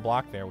invisible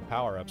block there with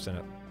power-ups in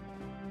it.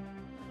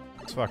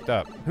 It's fucked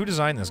up. Who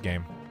designed this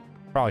game?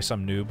 Probably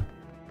some noob.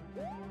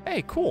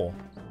 Hey, cool.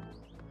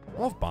 I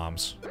love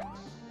bombs.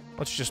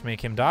 Let's just make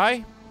him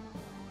die.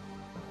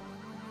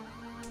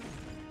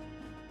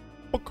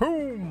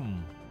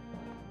 Boom!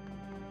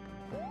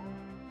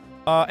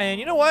 And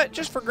you know what?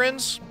 Just for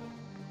grins.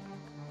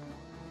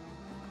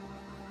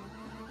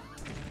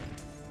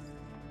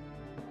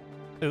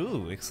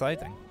 Ooh,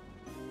 exciting.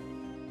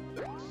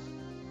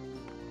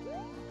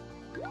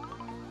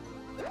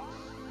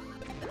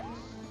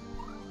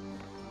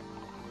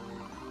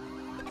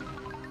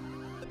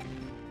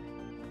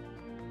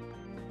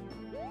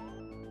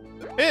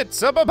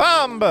 It's a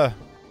bomb! I'll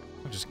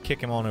just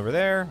kick him on over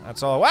there.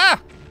 That's all. Ah!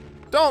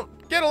 Don't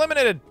get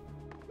eliminated!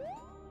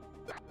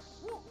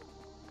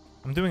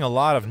 I'm doing a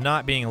lot of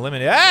not being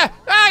eliminated. Ah!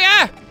 Ah!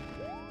 Ah!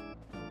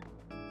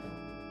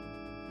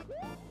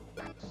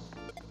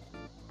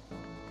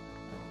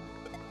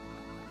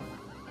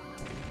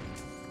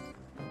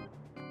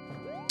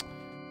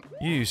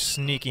 You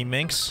sneaky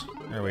minx.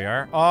 There we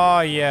are.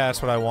 Oh, yeah,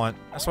 that's what I want.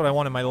 That's what I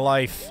want in my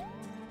life.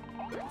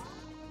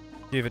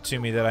 Give it to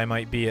me that I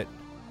might be it.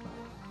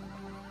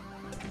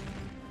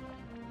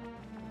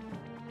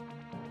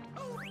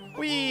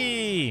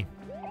 Whee!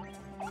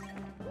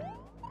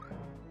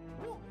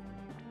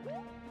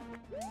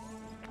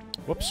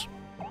 Whoops.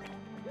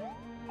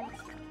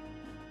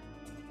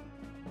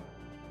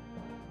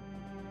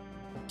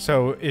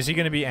 So, is he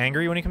gonna be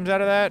angry when he comes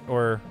out of that,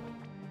 or...?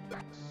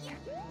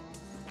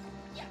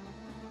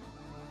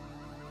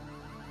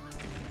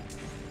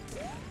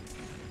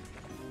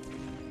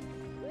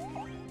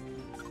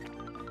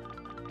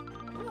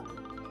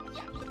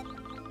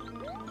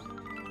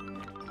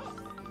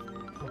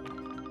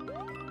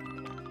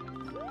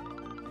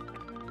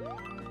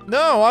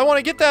 No, I want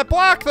to get that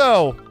block,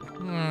 though!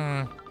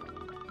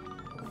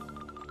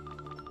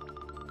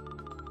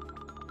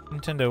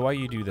 Nintendo, why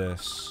you do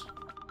this?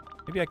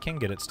 Maybe I can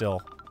get it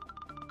still.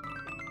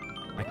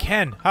 I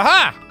can!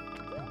 Haha!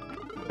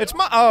 It's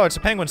my- oh, it's a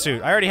penguin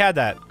suit. I already had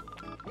that.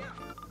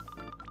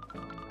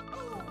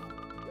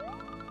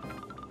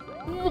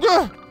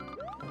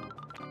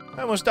 I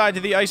almost died to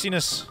the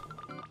iciness.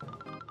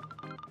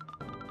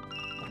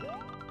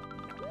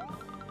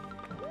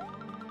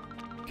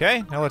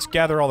 Okay, now let's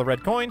gather all the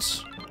red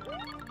coins.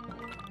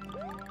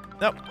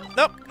 Nope,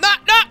 nope, not!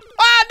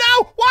 Ah,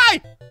 no!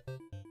 Why?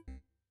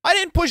 I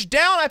didn't push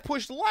down, I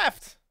pushed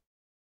left.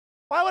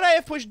 Why would I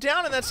have pushed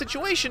down in that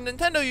situation?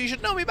 Nintendo, you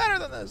should know me better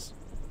than this.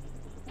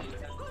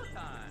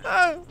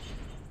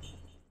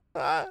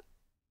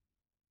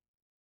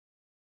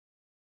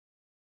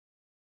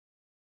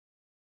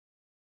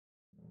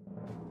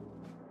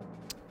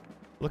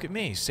 Look at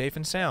me, safe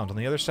and sound on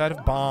the other side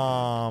of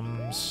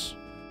bombs.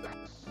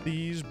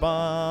 These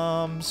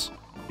bombs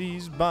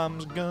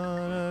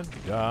gonna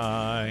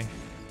die.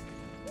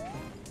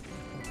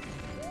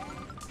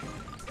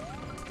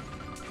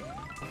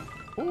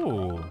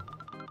 Ooh.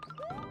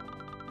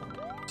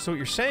 So what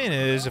you're saying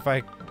is, if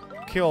I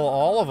kill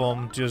all of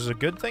them, does a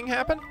good thing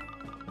happen?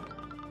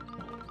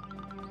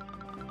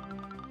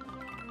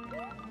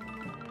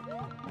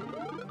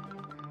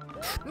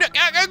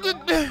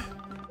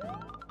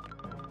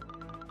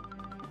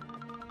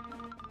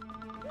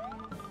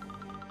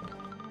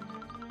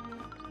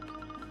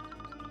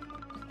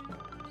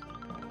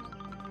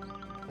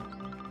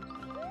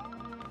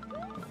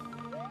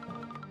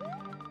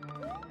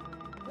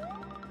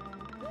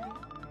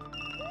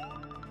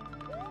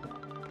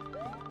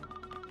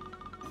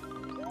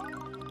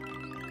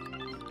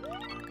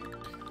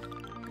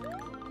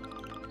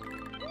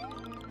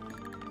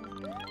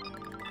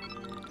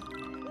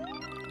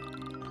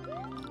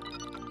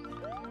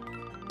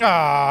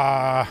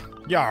 Ah,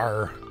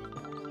 yar.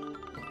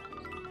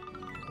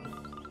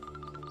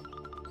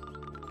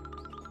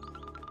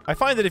 I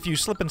find that if you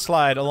slip and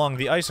slide along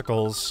the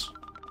icicles,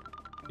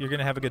 you're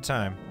gonna have a good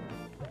time.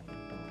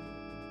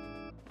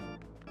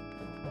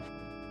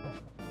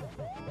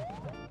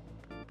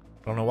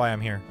 I don't know why I'm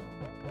here.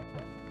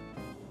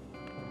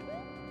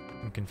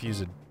 I'm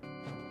confused.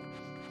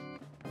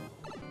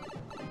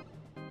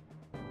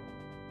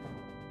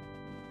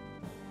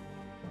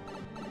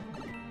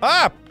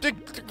 Ah!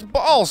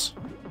 Balls!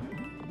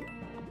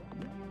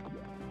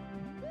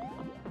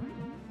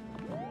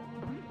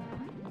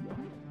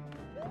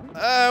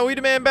 We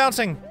demand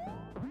bouncing.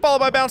 Followed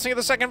by bouncing of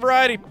the second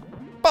variety.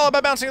 Followed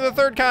by bouncing of the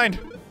third kind.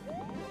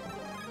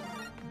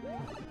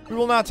 We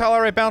will not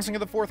tolerate bouncing of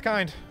the fourth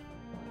kind.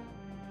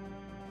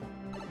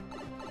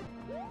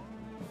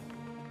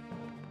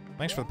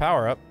 Thanks for the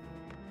power-up.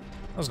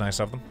 That was nice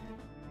of them.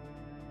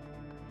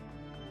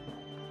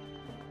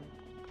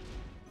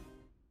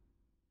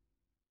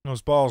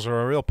 Those balls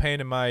are a real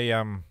pain in my,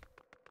 what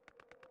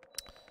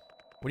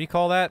do you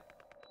call that?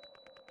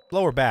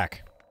 Lower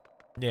back.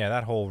 Yeah,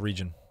 that whole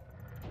region.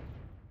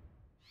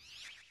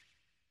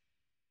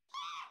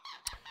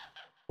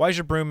 Why is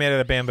your broom made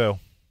out of bamboo?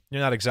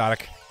 You're not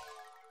exotic.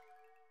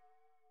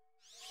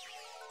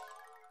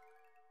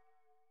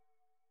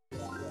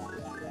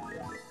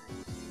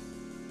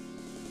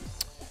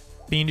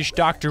 Fiendish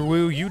Dr.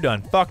 Wu, you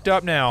done fucked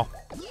up now.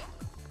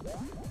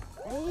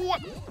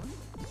 What?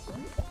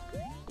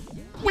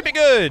 Whip it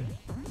good!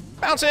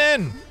 Bounce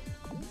in!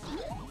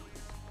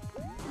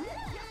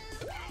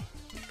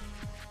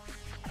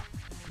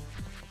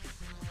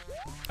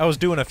 I was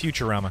doing a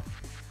Futurama.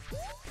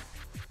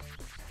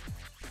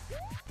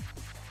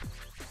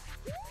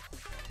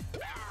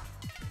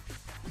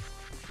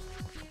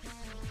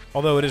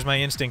 Although it is my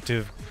instinct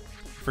to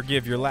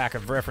forgive your lack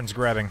of reference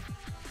grabbing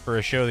for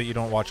a show that you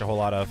don't watch a whole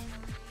lot of.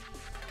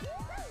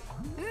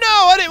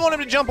 No! I didn't want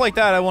him to jump like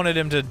that. I wanted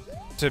him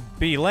to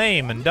be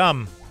lame and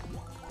dumb.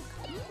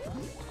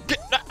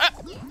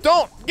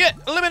 Don't get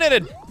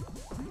eliminated!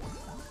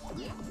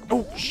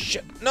 Oh,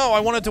 shit. No, I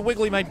wanted to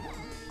wiggly my...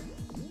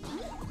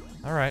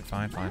 Alright,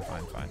 fine.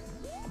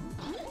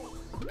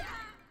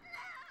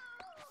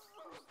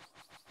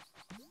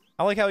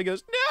 I like how he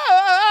goes, no!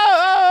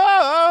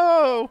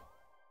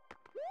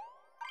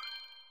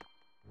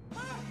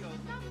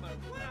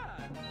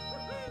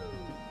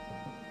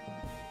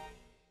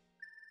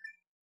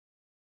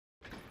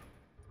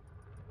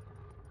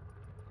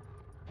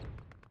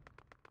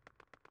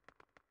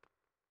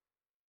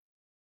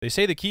 They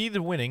say the key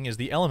to winning is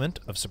the element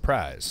of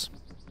surprise.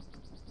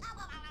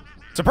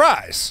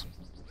 Surprise!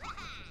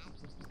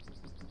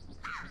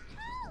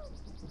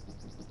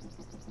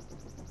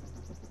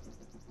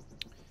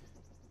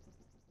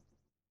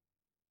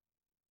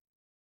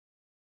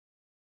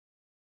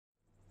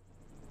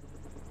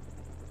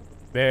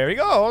 There he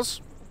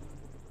goes.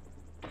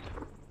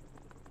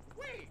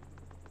 Wait!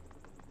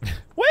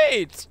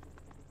 Wait!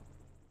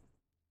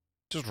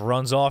 Just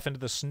runs off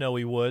into the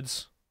snowy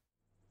woods.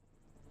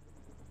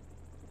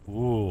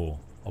 Ooh,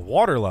 a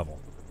water level.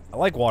 I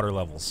like water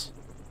levels.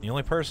 The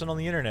only person on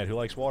the internet who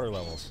likes water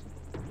levels.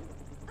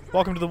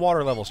 Welcome to the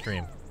water level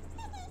stream.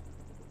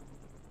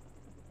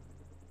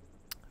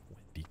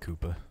 Wendy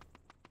Koopa.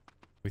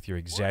 With your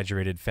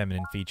exaggerated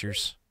feminine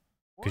features.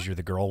 Because you're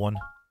the girl one.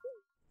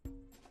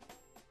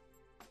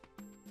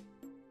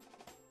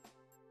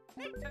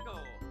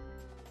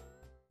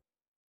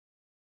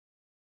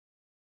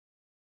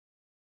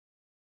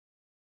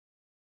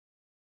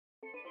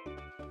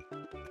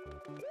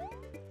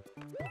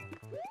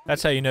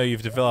 That's how you know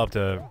you've developed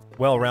a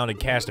well-rounded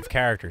cast of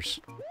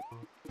characters.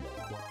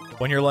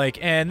 When you're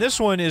like, and this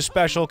one is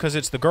special because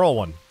it's the girl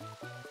one.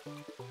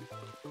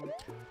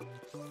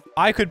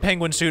 I could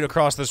penguin suit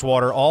across this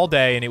water all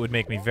day and it would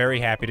make me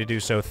very happy to do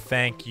so.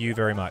 Thank you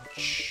very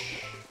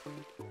much.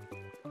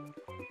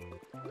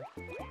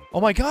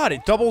 Oh my god,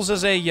 it doubles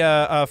as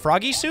a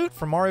Froggy suit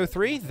from Mario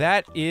 3?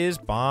 That is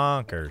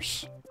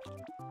bonkers.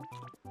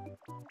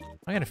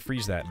 I'm gonna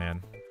freeze that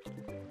man.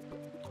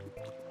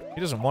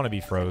 He doesn't want to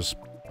be froze.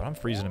 but I'm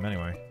freezing him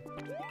anyway.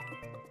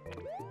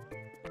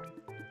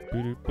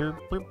 Ooh.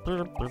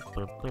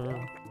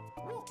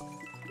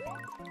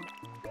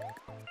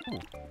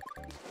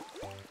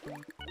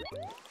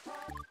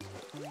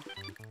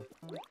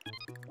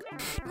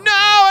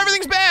 No!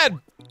 Everything's bad!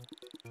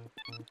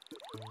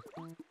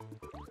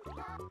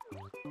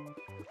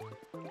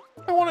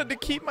 I wanted to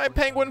keep my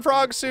penguin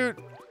frog suit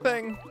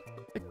thing.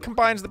 It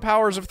combines the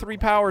powers of 3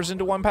 powers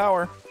into 1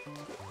 power.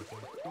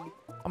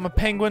 I'm a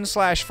penguin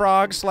slash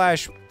frog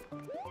slash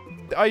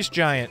ice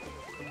giant.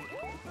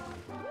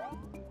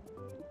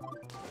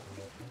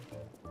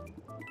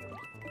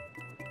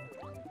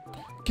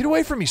 Get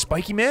away from me,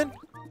 Spiky Man!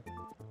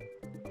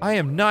 I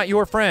am not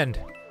your friend.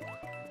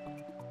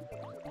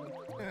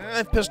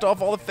 I've pissed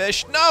off all the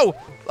fish. No!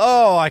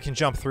 Oh, I can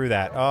jump through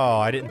that. Oh,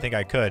 I didn't think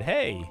I could.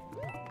 Hey.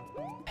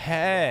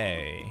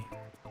 Hey.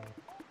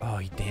 Oh,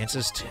 he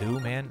dances too,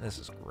 man? This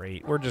is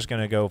great. We're just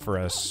gonna go for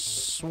a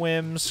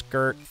swim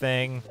skirt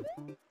thing.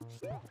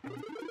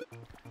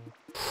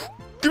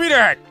 Give me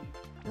that!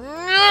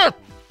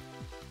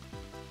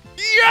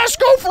 Yes,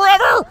 go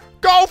forever!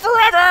 Go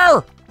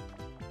forever!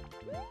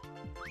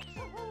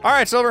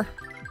 Alright, Silver.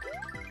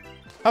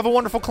 Have a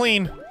wonderful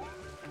clean.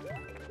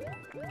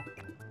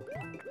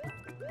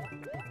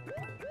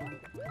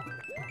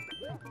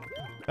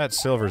 That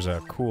Silver's a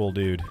cool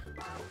dude.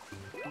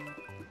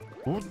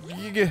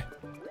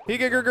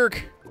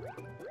 Gurk.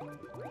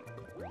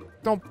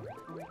 Don't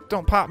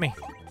pop me.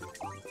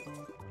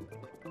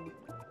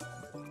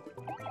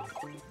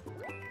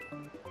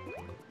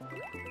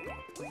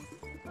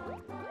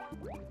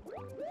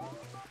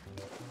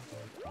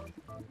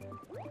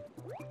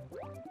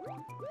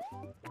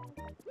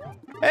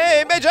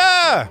 Hey, Major!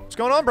 What's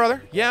going on,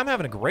 brother? Yeah, I'm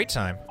having a great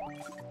time.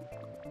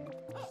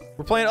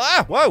 We're playing.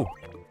 Ah, whoa!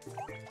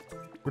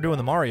 We're doing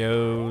the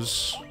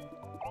Marios.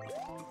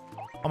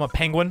 I'm a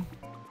penguin.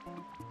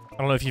 I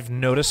don't know if you've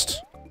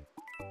noticed.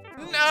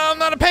 No, I'm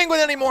not a penguin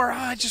anymore.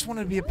 I just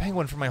wanted to be a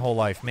penguin for my whole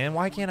life, man.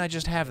 Why can't I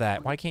just have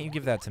that? Why can't you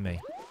give that to me?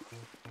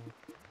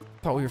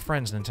 Thought we were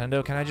friends,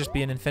 Nintendo. Can I just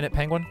be an infinite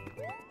penguin?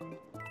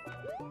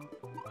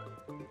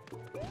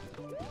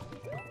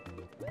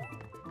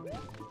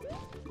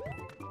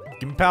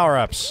 Give me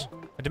power-ups.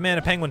 I demand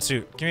a penguin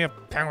suit. Give me a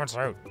penguin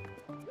suit.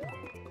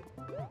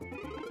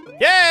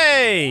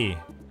 Yay!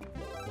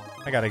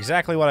 I got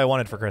exactly what I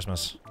wanted for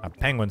Christmas. A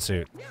penguin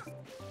suit.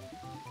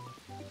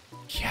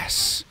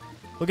 Yes!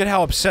 Look at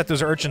how upset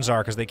those urchins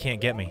are because they can't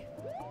get me.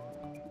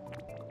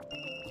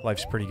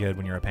 Life's pretty good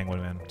when you're a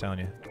penguin, man. I'm telling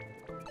you.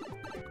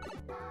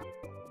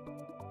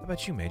 How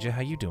about you, Major?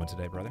 How you doing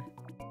today, brother?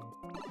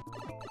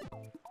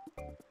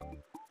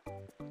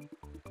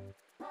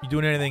 You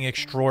doing anything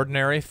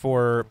extraordinary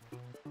for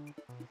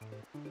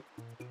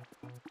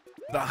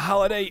the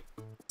holiday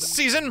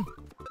season?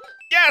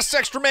 Yes,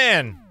 Extra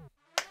Man!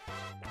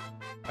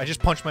 I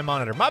just punched my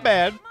monitor. My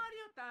bad.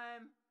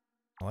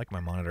 I like my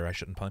monitor. I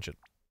shouldn't punch it.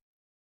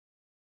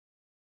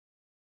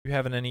 You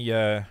having any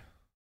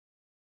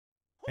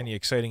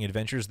exciting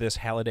adventures this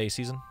holiday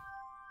season?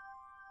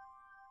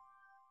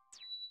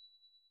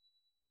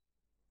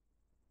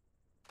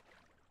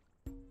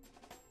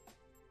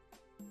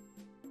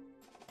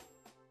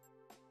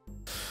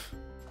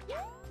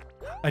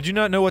 I do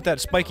not know what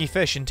that spiky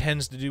fish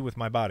intends to do with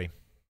my body.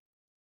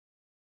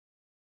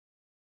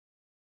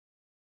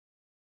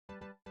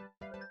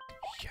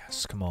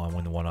 Yes, come on,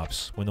 win the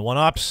 1-ups. Win the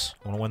 1-ups!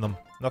 I wanna win them.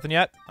 Nothing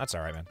yet? That's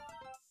alright, man.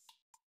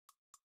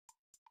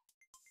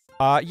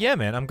 Yeah,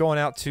 man, I'm going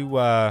out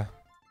to,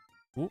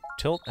 Ooh,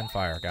 tilt and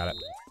fire. Got it.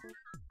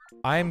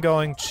 I am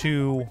going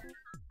to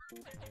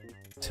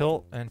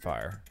tilt and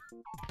fire.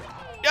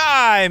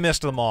 Ah, I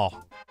missed them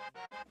all.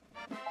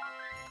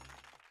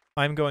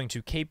 I'm going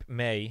to Cape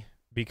May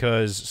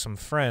because some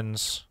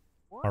friends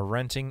are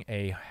renting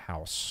a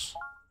house.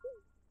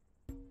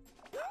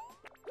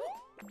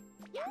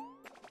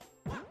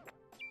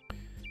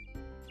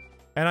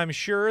 And I'm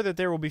sure that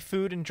there will be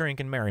food and drink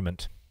and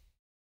merriment.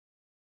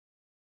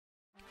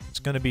 It's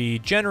going to be,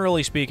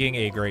 generally speaking,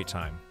 a great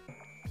time.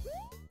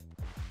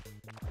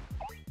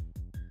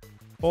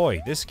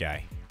 Boy, this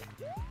guy.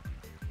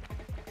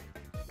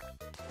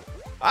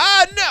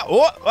 Ah, no!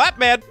 Oh, what,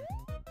 man?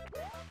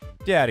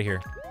 Get out of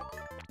here.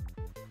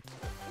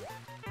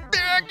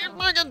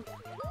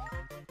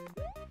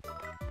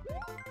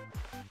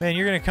 Man,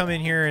 you're going to come in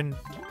here and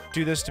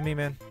do this to me,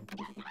 man?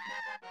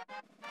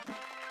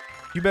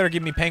 You better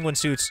give me penguin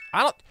suits.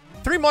 I don't...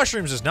 3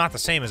 mushrooms is not the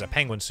same as a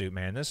penguin suit,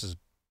 man. This is...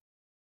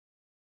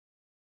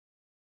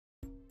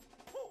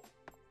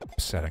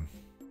 upsetting.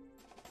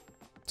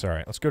 It's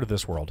alright. Let's go to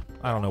this world.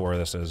 I don't know where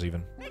this is,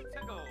 even.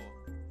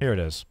 Here it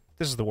is.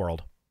 This is the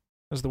world.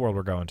 This is the world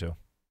we're going to.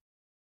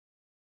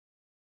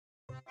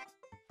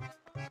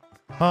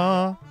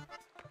 Huh?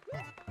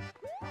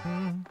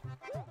 I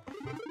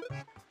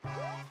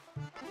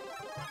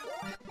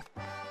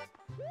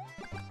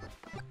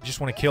just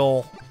want to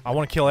kill... I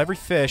want to kill every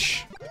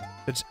fish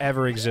that's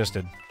ever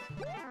existed.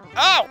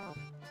 Oh!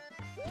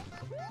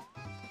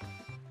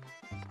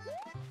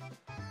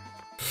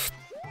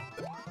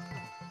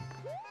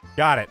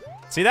 Got it.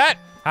 See that?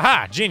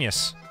 Haha!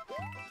 Genius!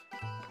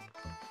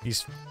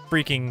 These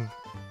freaking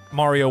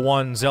Mario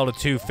 1, Zelda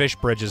 2 fish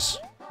bridges.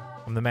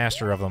 I'm the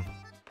master of them.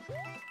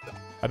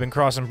 I've been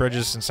crossing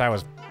bridges since I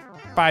was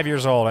 5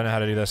 years old. I know how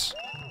to do this.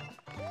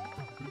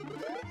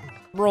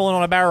 Rolling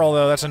on a barrel,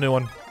 though. That's a new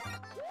one.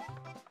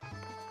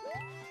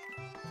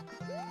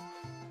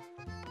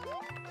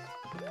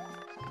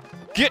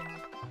 Get!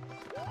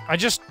 I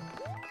just...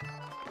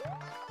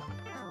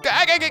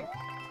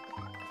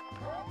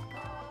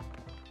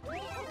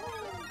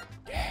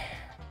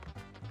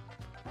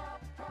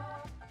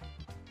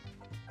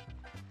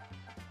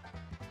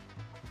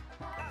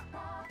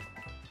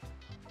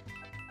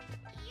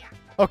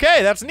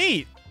 Okay, that's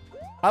neat.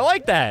 I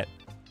like that.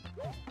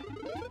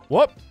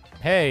 Whoop.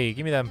 Hey,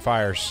 give me them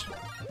fires.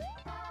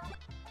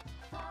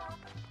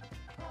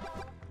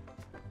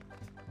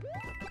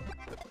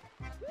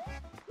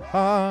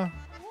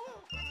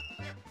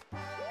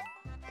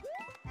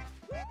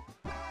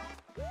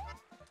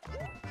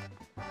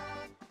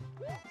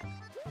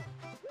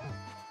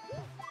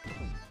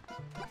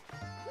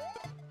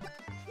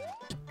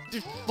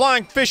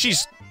 Flying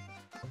fishies.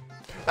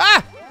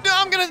 Ah! No,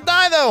 I'm gonna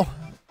die, though.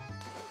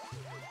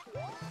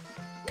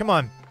 Come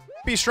on.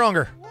 Be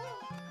stronger.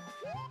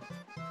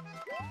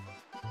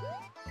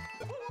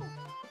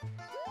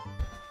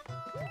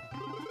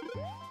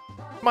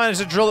 Mine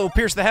is a drill that will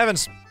pierce the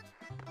heavens.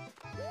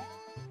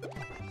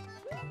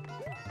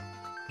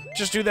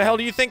 Just who the hell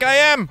do you think I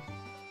am?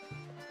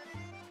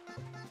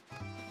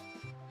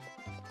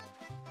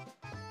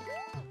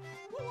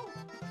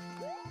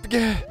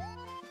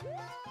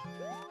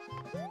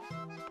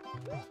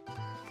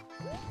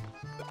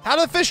 How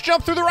do the fish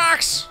jump through the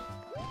rocks?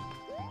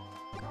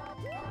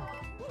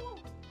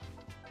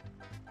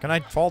 Can I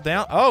fall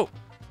down? Oh!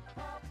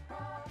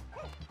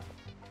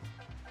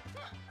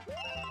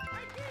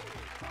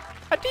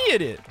 I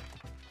did it!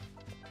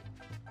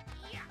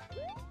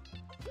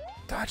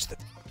 Dodge the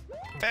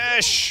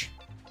fish!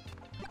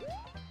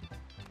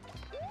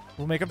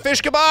 We'll make a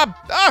fish kebab!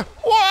 Ah!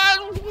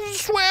 What?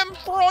 Swim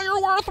for all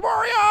you're worth,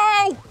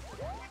 Mario!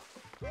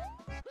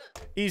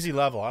 Easy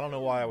level. I don't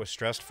know why I was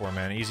stressed for,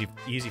 man.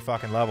 Easy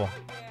fucking level.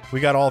 We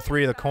got all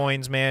 3 of the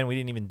coins, man. We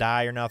didn't even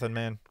die or nothing,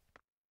 man.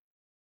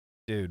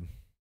 Dude.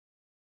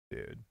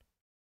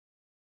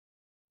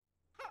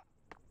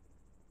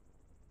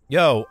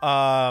 Yo,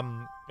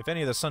 if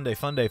any of the Sunday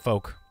Funday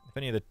folk, if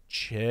any of the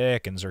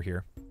chickens are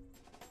here,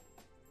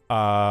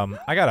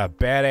 I got a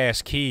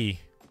badass key.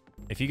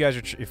 If you guys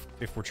are,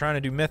 if we're trying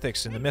to do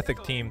mythics in the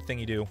mythic team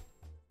thingy do,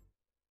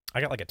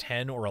 I got like a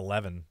 10 or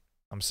 11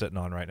 I'm sitting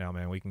on right now,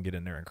 man. We can get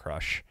in there and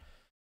crush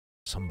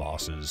some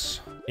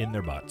bosses in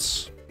their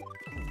butts.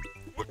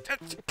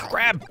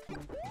 Crab!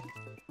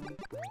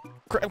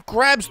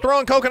 Crab's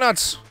throwing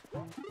coconuts!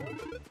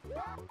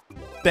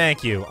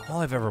 Thank you.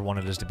 All I've ever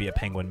wanted is to be a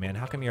penguin, man.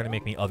 How come you're gonna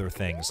make me other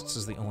things? This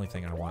is the only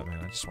thing I want,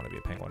 man. I just want to be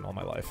a penguin all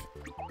my life.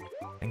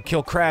 And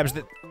kill crabs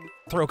that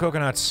throw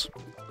coconuts.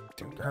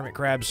 Dude, hermit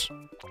crabs.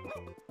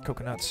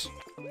 Coconuts.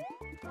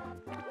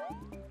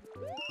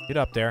 Get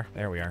up there.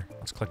 There we are.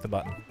 Let's click the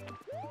button.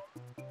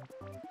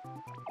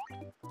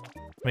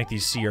 Make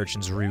these sea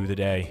urchins rue the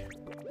day.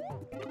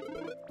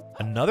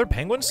 Another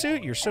penguin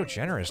suit? You're so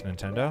generous,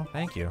 Nintendo.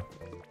 Thank you.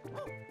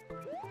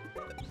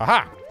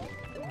 Aha!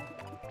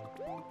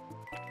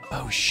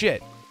 Oh,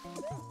 shit.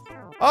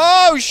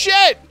 Oh,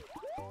 shit!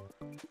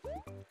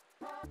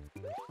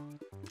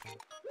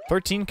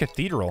 13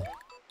 Cathedral.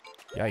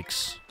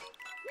 Yikes.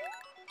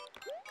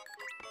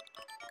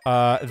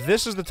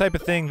 This is the type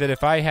of thing that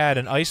if I had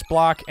an ice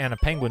block and a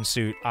penguin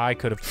suit, I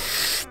could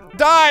have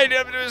died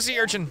of a sea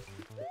urchin.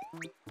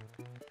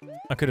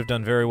 I could have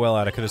done very well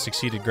at it. I could have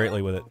succeeded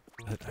greatly with it.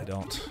 But I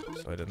don't,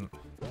 so I didn't.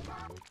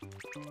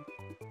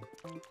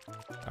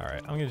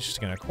 Alright, I'm just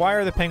gonna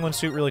acquire the penguin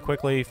suit really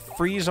quickly,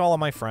 freeze all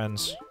of my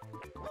friends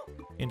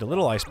into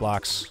little ice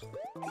blocks.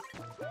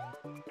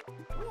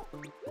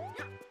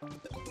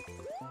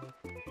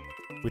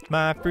 With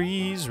my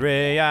freeze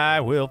ray, I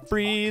will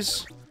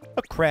freeze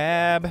a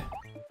crab.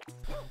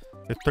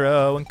 They're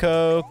throwing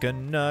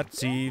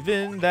coconuts,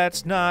 even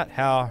that's not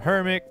how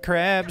hermit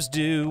crabs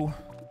do.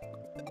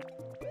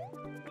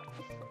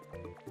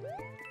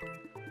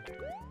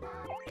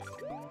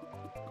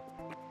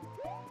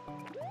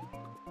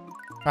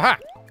 Aha!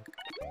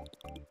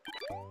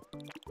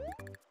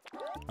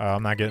 Oh,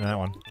 I'm not getting that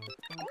one.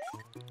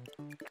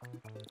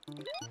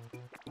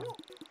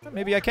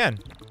 Maybe I can.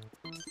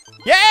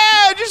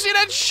 Yeah! Did you see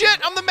that shit?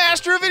 I'm the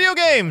master of video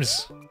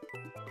games!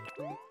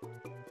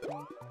 I'm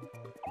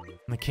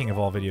the king of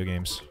all video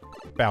games.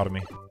 Bow to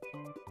me.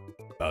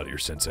 Bow to your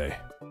sensei.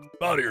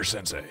 Bow to your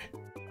sensei.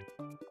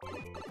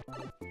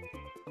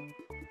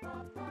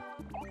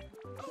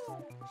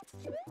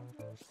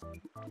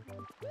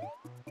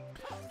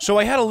 So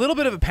I had a little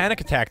bit of a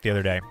panic attack the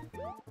other day.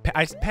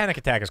 Panic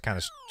attack is kind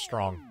of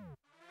strong.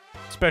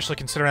 Especially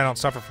considering I don't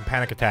suffer from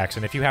panic attacks,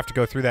 and if you have to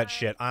go through that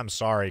shit, I'm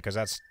sorry, because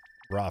that's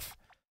rough.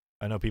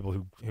 I know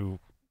people who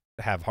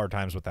have hard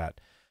times with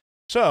that.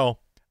 So,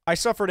 I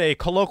suffered a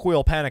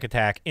colloquial panic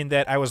attack in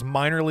that I was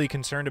minorly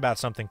concerned about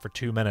something for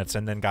 2 minutes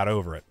and then got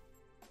over it.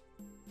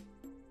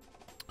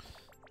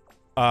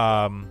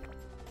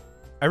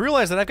 I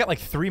realized that I've got like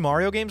 3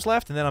 Mario games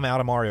left, and then I'm out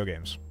of Mario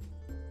games.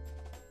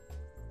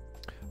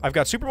 I've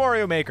got Super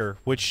Mario Maker,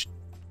 which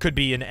could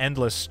be an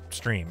endless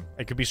stream.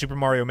 It could be Super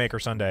Mario Maker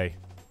Sunday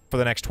for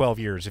the next 12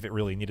 years if it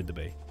really needed to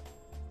be.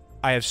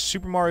 I have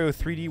Super Mario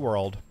 3D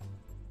World,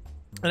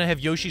 and I have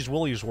Yoshi's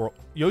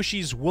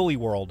Woolly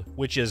World,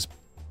 which is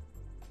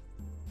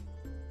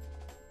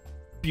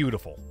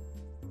beautiful.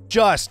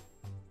 Just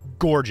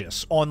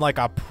gorgeous on like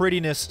a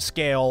prettiness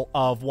scale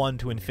of 1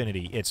 to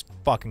infinity. It's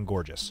fucking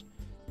gorgeous.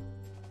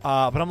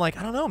 But I'm like,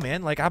 I don't know,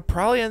 man. Like, I'll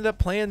probably end up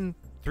playing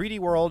 3D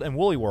World and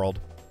Woolly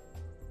World.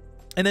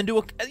 And then do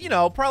a, you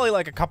know, probably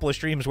like a couple of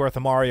streams worth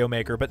of Mario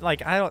Maker, but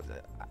like,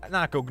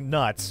 not go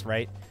nuts,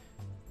 right?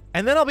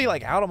 And then I'll be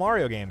like out of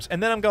Mario games.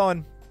 And then I'm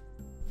going,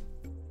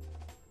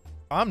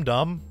 I'm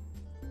dumb.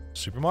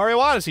 Super Mario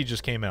Odyssey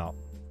just came out.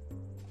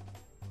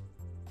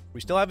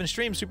 We still haven't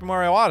streamed Super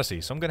Mario Odyssey,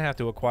 so I'm gonna have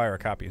to acquire a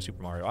copy of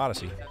Super Mario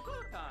Odyssey.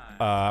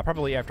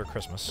 Probably after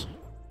Christmas.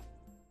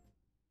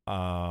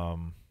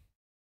 And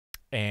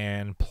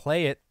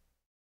play it.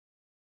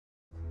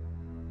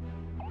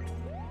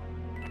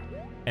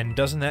 And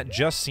doesn't that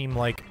just seem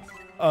like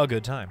a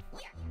good time?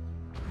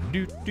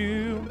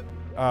 No,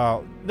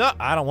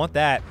 I don't want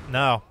that.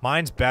 No,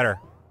 mine's better.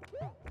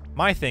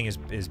 My thing is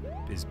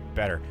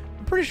better.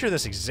 I'm pretty sure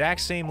this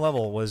exact same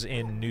level was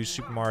in New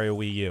Super Mario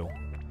Wii U.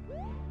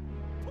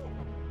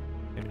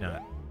 Maybe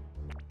not.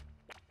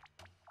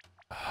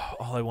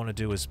 All I want to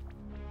do is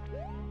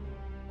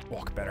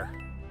walk better.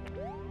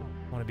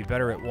 I want to be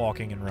better at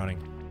walking and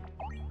running.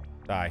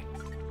 Die.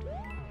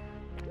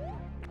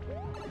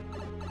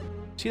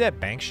 See that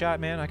bank shot,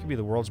 man? I could be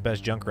the world's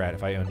best Junkrat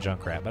if I own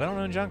Junkrat, but I don't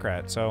own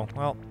Junkrat, so,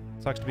 well,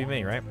 sucks to be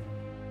me, right?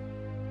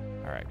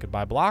 Alright,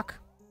 goodbye block.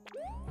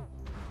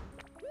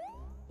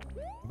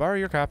 Borrow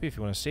your copy if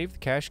you want to save the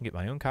cash and get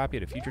my own copy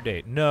at a future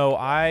date. No,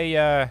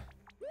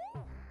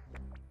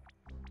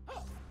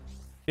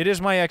 it is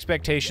my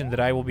expectation that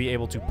I will be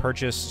able to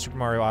purchase Super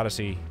Mario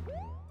Odyssey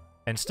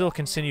and still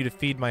continue to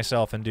feed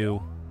myself and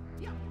do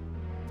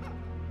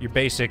your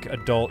basic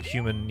adult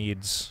human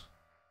needs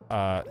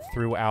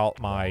throughout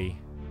my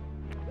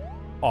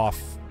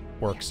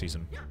off-work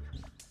season.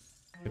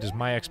 It is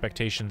my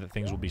expectation that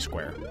things will be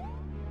square.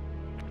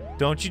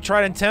 Don't you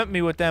try to tempt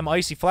me with them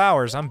icy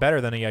flowers. I'm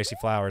better than the icy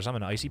flowers. I'm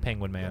an icy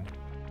penguin man.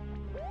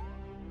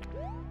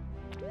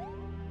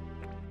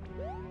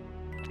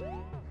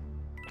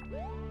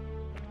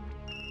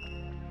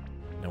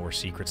 Know where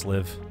secrets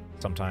live,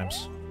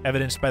 sometimes.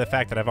 Evidenced by the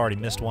fact that I've already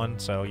missed one,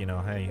 so, you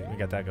know, hey, we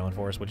got that going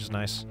for us, which is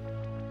nice.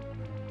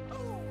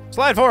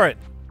 Slide for it!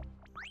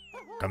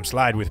 Come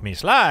slide with me,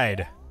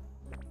 slide!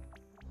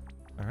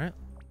 Alright.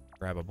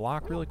 Grab a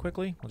block really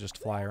quickly. We'll just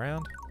fly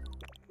around.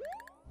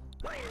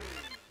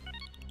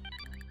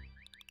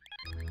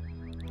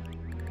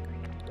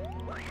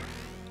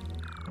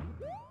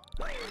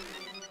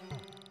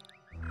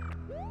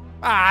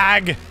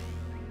 Ag!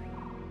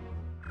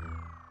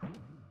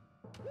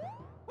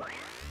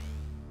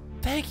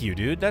 Thank you,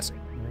 dude. That's...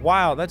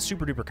 wow, that's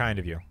super duper kind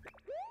of you.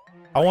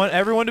 I want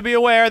everyone to be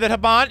aware that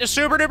Habant is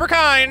super duper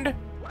kind!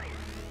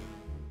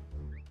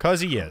 'Cause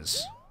he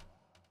is.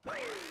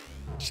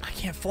 I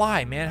can't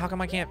fly, man. How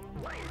come I can't...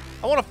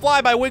 I want to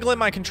fly by wiggling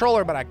my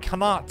controller, but I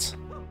cannot.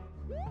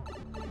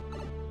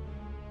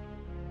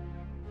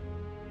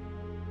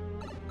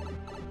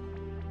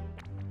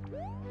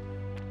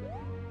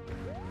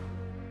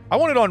 I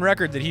want it on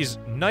record that he's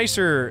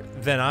nicer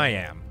than I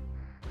am.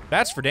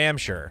 That's for damn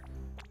sure.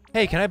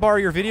 Hey, can I borrow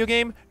your video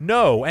game?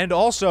 No, and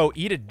also,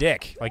 eat a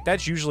dick. Like,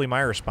 that's usually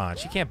my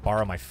response. You can't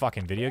borrow my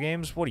fucking video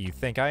games. What do you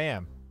think I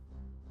am?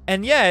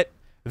 And yet,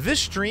 this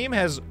stream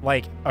has,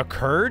 like,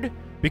 occurred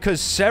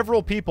because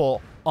several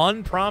people,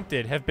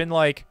 unprompted, have been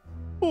like,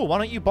 ooh, why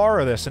don't you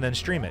borrow this and then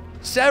stream it?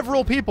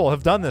 Several people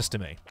have done this to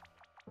me.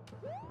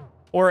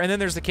 And then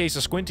there's the case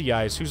of Squinty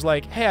Eyes, who's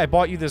like, hey, I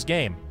bought you this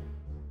game.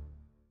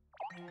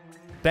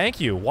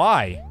 Thank you.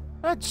 Why?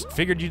 I just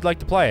figured you'd like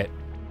to play it.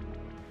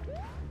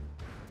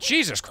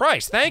 Jesus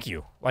Christ, thank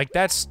you. Like,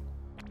 that's...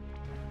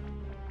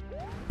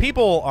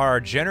 People are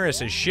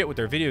generous as shit with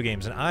their video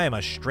games, and I am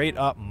a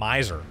straight-up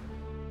miser.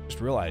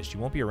 Just realized you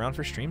won't be around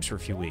for streams for a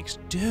few weeks.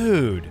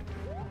 Dude,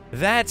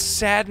 that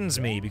saddens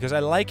me, because I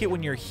like it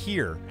when you're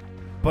here.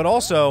 But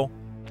also,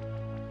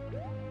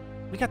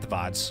 we got the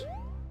VODs.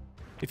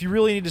 If you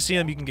really need to see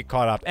them, you can get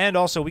caught up. And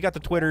also, we got the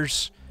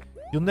Twitters.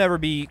 You'll never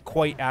be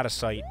quite out of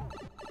sight.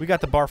 We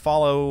got the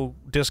Barfollow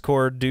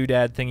Discord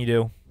doodad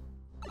thingy-do.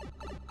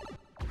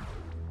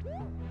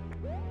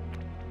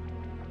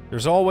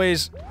 There's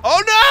always...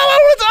 oh no! I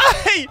want to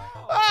die!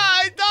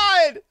 Ah,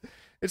 I died!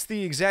 It's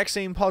the exact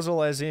same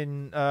puzzle as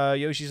in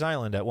Yoshi's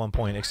Island at one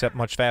point, except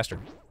much faster.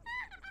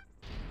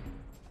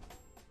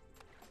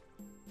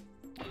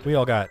 We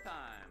all got...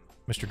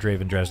 Mr.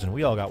 Draven Dresden,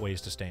 we all got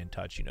ways to stay in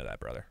touch. You know that,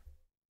 brother.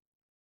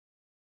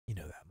 You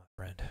know that, my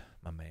friend.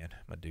 My man.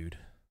 My dude.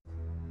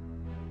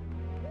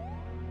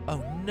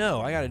 Oh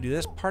no, I gotta do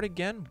this part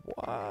again?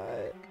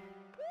 What?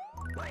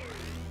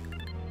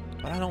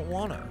 But I don't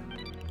wanna.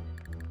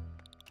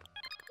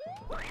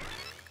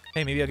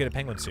 Hey, maybe I'll get a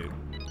penguin suit.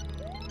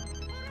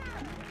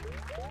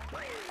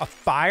 A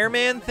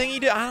fireman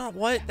thingy? I don't...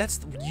 What? That's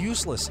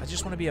useless. I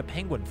just want to be a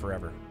penguin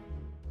forever.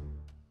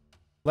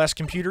 Less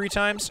computery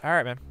times?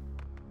 Alright, man.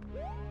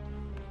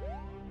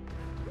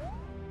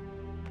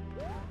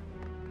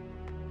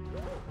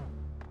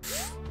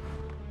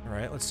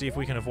 Alright, let's see if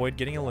we can avoid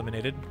getting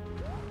eliminated.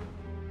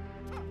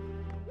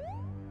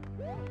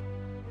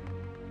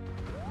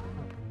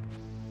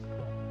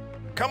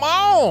 Come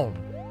on!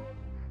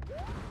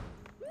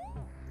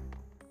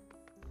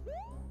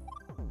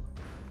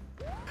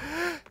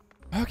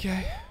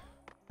 Okay.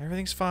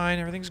 Everything's fine,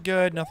 everything's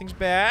good, nothing's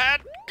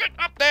bad. Get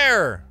up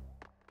there!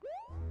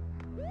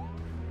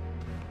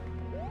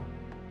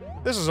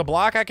 This is a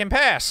block I can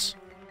pass.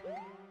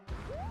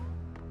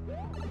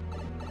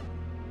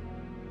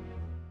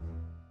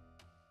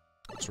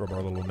 Let's rub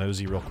our little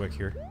nosy real quick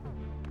here.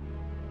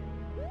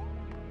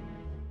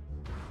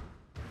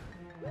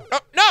 Oh,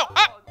 no!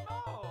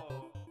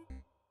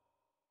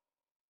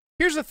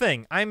 Here's the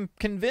thing. I'm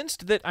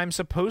convinced that I'm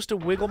supposed to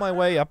wiggle my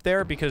way up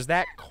there because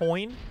that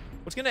coin...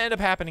 What's going to end up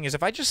happening is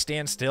if I just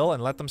stand still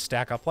and let them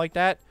stack up like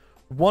that,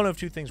 one of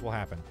two things will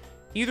happen.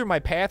 Either my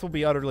path will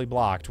be utterly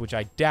blocked, which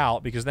I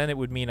doubt, because then it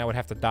would mean I would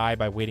have to die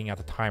by waiting out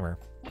the timer.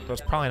 So that's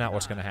probably not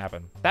what's going to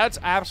happen. That's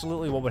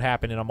absolutely what would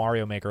happen in a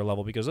Mario Maker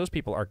level, because those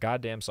people are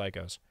goddamn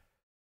psychos.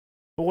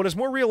 But what is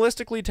more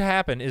realistically to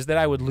happen is that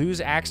I would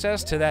lose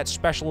access to that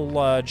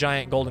special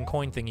giant golden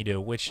coin thing you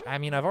do, which, I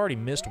mean, I've already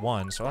missed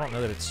one, so I don't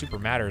know that it super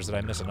matters that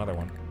I miss another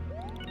one.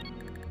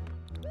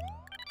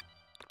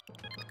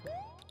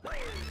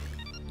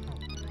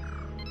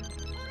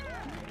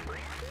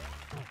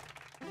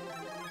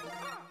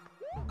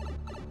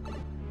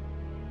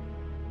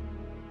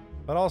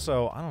 But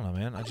also, I don't know,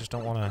 man. I just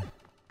don't want to...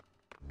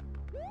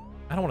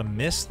 I don't want to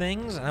miss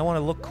things, and I want to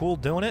look cool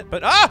doing it,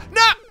 but... Ah!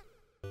 No!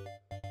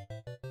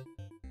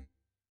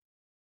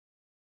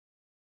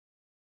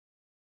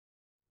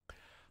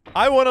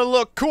 I want to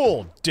look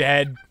cool,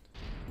 dead.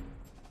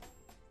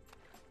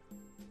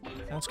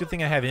 That's a good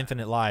thing I have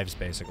infinite lives,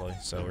 basically.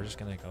 So we're just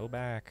gonna go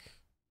back.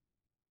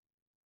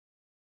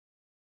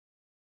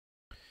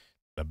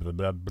 Blah, blah,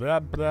 blah, blah,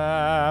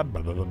 blah,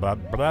 blah, blah,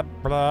 blah,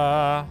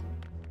 blah.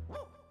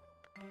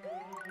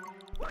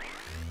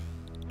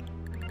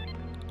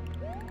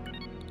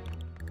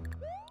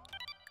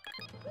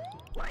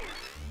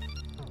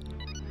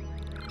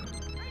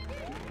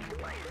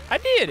 I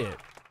did it!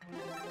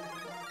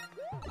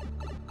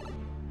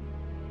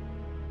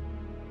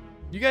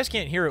 You guys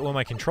can't hear it when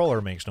my controller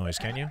makes noise,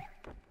 can you?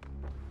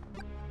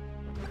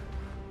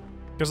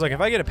 Because, like, if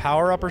I get a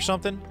power-up or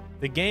something,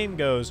 the game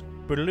goes...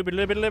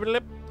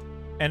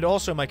 And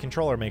also my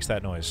controller makes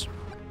that noise.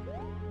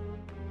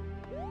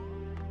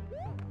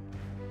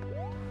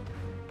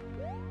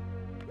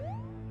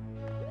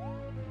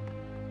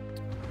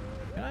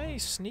 Can I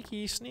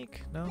sneaky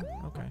sneak? No?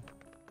 Okay.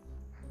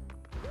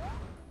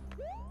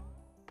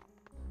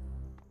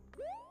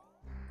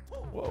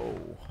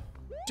 Whoa.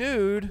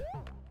 Dude!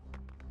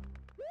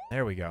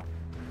 There we go.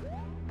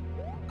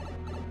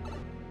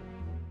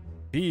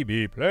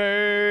 BB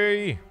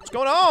play! What's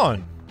going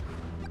on?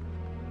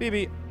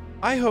 BB,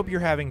 I hope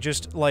you're having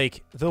just,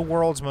 like, the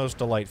world's most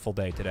delightful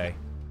day today.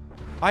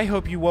 I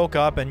hope you woke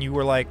up and you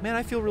were like, man,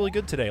 I feel really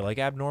good today. Like,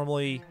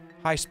 abnormally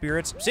high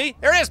spirits. See?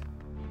 There it is!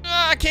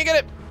 Ah, I can't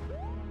get it!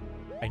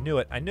 I knew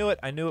it. I knew it.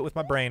 I knew it with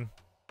my brain.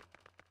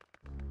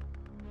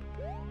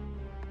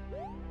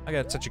 I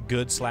got such a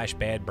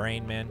good/bad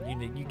brain,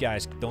 man. You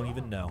guys don't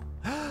even know.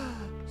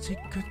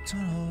 Secret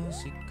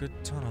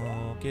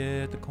tunnel,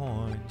 get the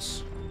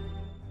coins.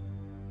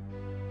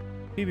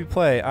 BB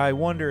Play, I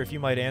wonder if you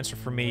might answer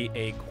for me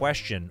a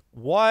question.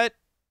 What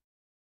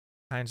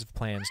kinds of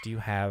plans do you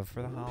have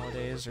for the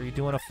holidays? Are you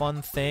doing a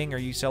fun thing? Are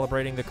you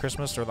celebrating the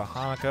Christmas or the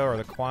Hanukkah or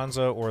the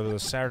Kwanzaa or the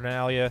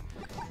Saturnalia,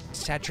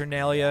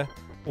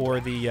 or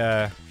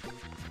the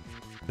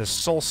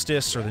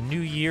solstice or the New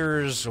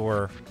Year's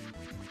or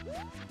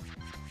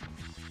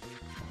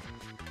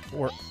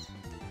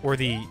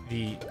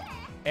the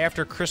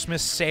after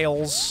Christmas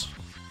sales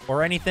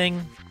or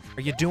anything?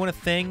 Are you doing a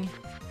thing?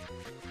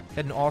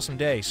 Had an awesome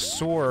day.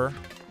 Saw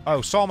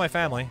my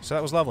family, so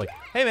that was lovely.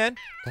 Hey, man.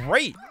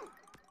 Great.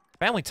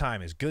 Family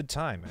time is good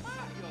time, man.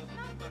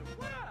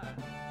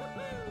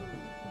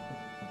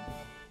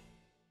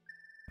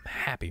 I'm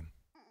happy.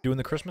 Doing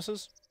the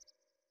Christmases?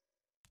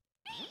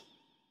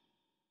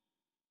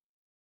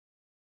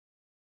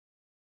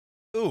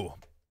 Ooh.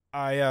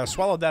 I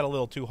swallowed that a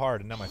little too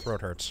hard, and now my throat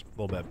hurts. A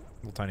little bit. A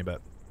little tiny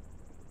bit.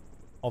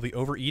 All the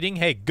overeating?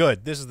 Hey,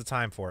 good. This is the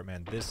time for it,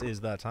 man. This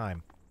is the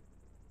time.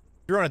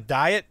 If you're on a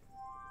diet,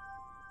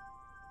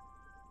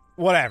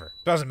 whatever.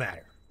 Doesn't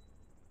matter.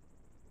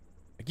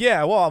 Like,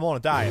 yeah, well, I'm on a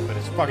diet, but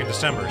it's fucking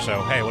December,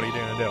 so hey, what are you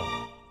gonna do?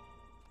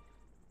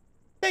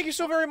 Thank you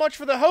so very much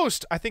for the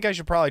host. I think I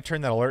should probably turn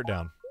that alert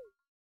down.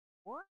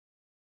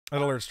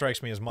 That alert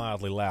strikes me as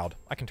mildly loud.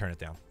 I can turn it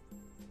down.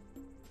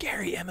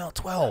 Gary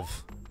ML12.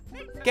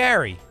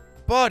 Gary,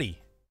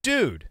 buddy,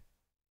 dude.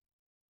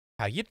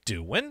 How you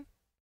doing?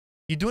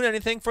 You doing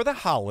anything for the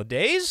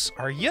holidays?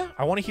 Are you?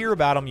 I want to hear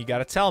about them. You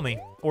gotta tell me.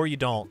 Or you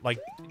don't. Like,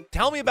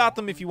 tell me about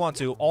them if you want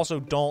to. Also,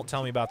 don't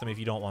tell me about them if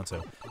you don't want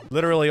to.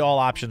 Literally, all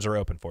options are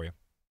open for you.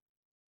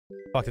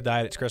 Fuck the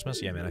diet, it's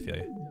Christmas? Yeah, man, I feel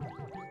you.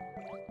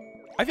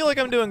 I feel like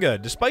I'm doing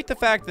good. Despite the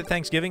fact that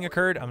Thanksgiving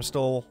occurred, I'm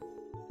still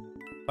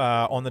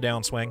on the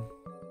downswing.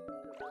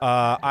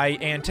 I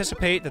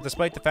anticipate that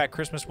despite the fact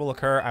Christmas will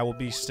occur, I will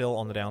be still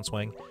on the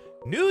downswing.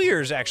 New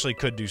Year's actually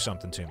could do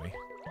something to me.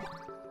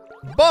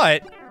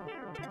 But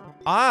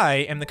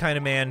I am the kind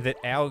of man that...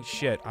 Oh,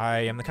 shit.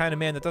 I am the kind of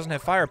man that doesn't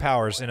have fire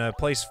powers in a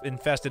place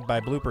infested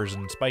by bloopers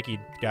and spiky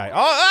guy.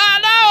 Oh,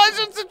 no!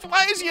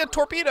 Why is he a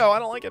torpedo? I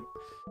don't like it.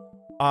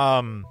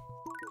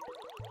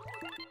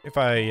 If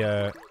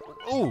I,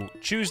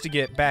 choose to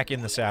get back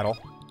in the saddle,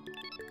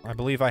 I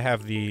believe I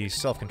have the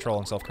self-control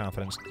and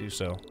self-confidence to do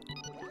so.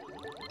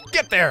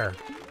 Get there!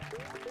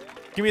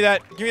 Give me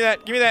that, give me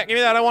that, give me that, give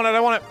me that, I want it, I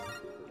want it!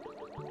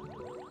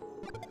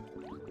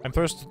 I'm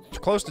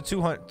close to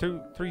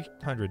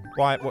 300.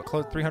 Why,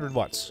 what, 300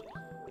 watts?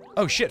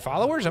 Oh shit,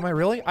 followers? Am I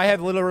really? I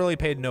have literally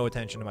paid no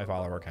attention to my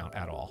follower count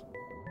at all.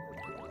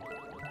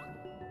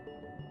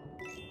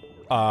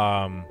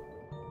 I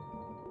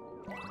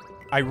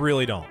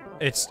really don't.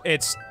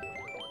 It's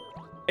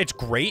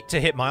great to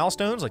hit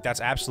milestones, like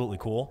that's absolutely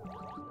cool.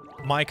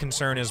 My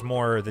concern is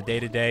more the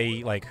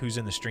day-to-day, like who's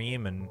in the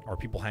stream and are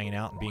people hanging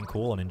out and being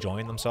cool and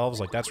enjoying themselves,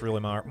 like that's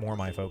really more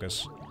my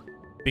focus.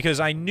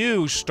 Because I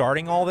knew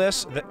starting all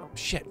this, that-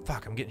 shit,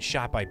 fuck, I'm getting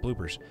shot by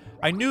bloopers.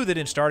 I knew that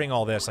in starting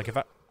all this, like if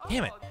I-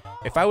 damn it.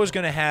 If I was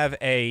gonna have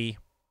a...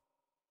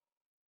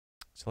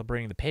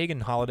 celebrating the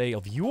pagan holiday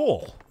of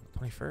Yule,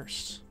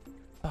 21st.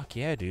 Fuck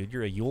yeah, dude,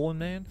 you're a Yule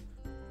man?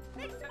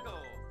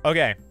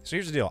 Okay, so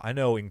here's the deal. I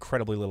know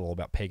incredibly little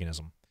about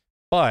paganism.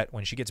 But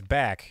when she gets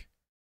back,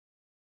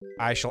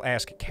 I shall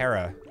ask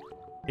Kara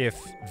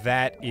if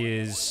that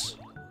is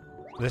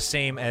the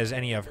same as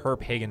any of her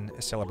pagan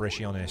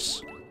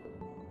celebraciones.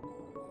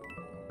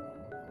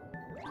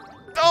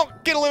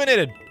 Don't get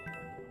eliminated!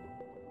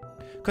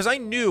 Because I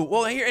knew,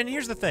 well,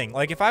 here's the thing.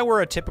 Like, if I were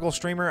a typical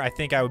streamer, I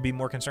think I would be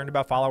more concerned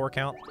about follower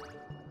count.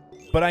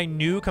 But I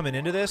knew coming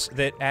into this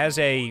that as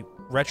a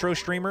retro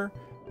streamer,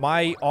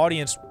 my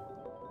audience...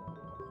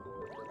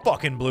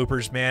 Fucking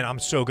bloopers, man. I'm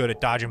so good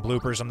at dodging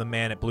bloopers. I'm the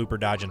man at blooper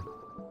dodging.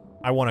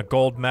 I won a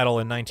gold medal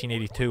in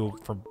 1982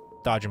 for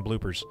dodging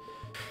bloopers.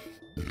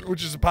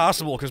 Which is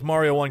impossible, because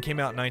Mario 1 came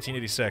out in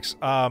 1986.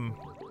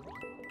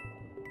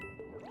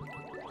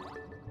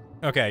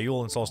 Okay,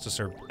 Yule and Solstice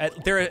are...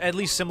 they're at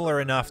least similar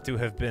enough to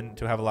have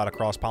a lot of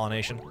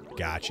cross-pollination.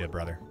 Gotcha,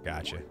 brother.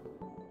 Gotcha.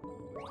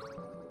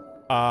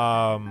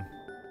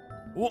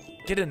 Ooh,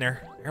 get in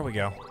there. There we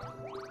go.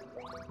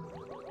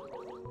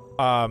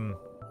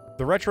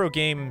 The retro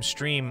game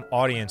stream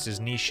audience is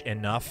niche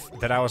enough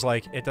that I was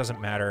like, it doesn't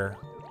matter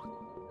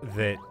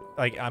that,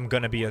 like, I'm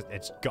gonna be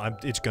it's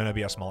gonna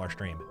be a smaller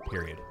stream,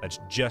 period. That's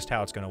just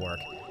how it's gonna work.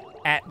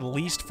 At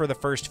least for the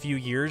first few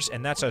years,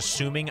 and that's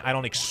assuming I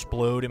don't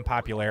explode in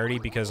popularity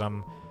because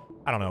I'm,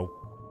 I don't know,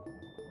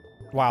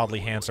 wildly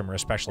handsome or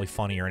especially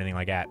funny or anything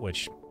like that,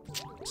 which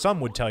some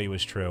would tell you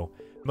is true.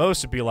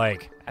 Most would be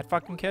like, that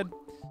fucking kid?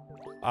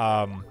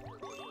 There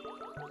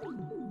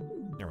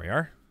we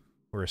are.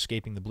 We're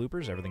escaping the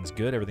bloopers. Everything's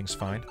good. Everything's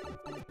fine.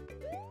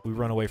 We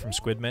run away from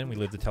Squidmen. We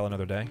live to tell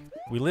another day.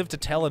 We live to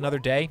tell another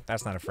day?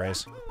 That's not a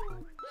phrase.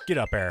 Get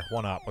up, Air.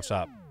 One up. What's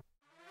up?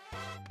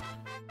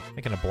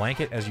 Making a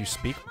blanket as you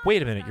speak?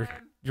 Wait a minute.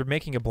 You're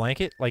making a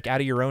blanket? Like, out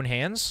of your own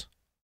hands?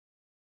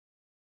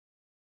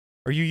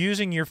 Are you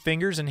using your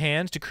fingers and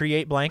hands to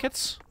create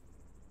blankets?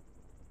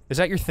 Is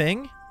that your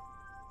thing?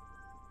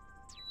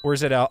 Or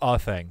is it a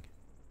thing?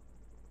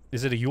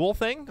 Is it a Yule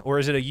thing? Or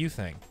is it a you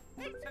thing?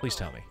 Please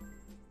tell me.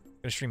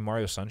 Gonna stream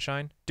Mario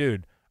Sunshine?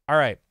 Dude,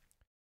 alright.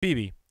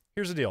 Phoebe,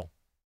 here's the deal.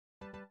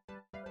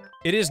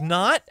 It is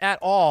not at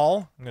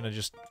all... I'm gonna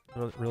just...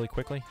 really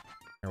quickly.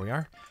 There we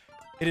are.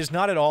 It is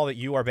not at all that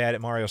you are bad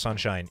at Mario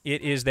Sunshine.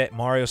 It is that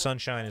Mario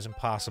Sunshine is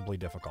impossibly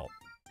difficult.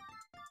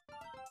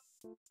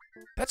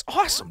 That's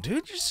awesome,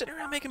 dude. You're just sitting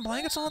around making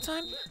blankets all the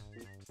time?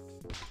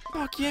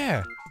 Fuck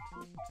yeah.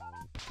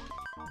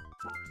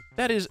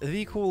 That is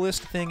the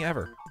coolest thing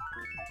ever.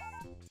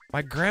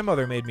 My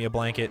grandmother made me a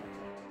blanket...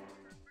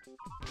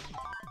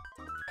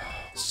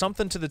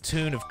 something to the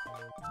tune of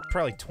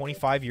probably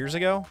 25 years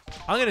ago.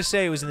 I'm gonna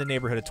say it was in the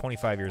neighborhood of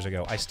 25 years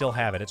ago. I still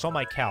have it. It's on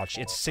my couch.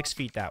 It's 6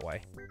 feet that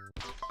way.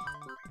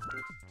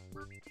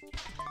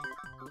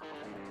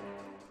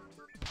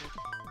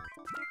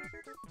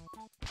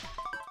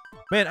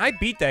 Man, I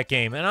beat that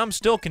game, and I'm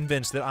still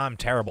convinced that I'm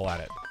terrible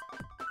at it.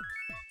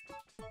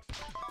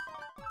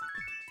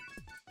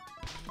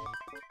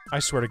 I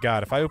swear to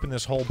God, if I open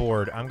this whole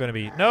board, I'm gonna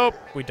be... Nope!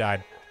 We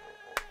died.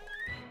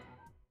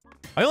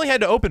 I only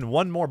had to open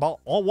one more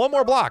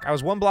block. I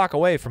was one block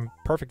away from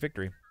perfect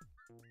victory.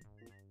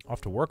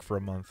 Off to work for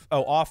a month.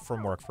 Oh, off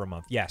from work for a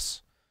month.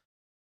 Yes.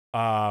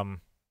 That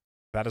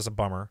is a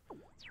bummer.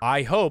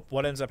 I hope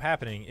what ends up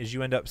happening is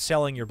you end up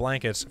selling your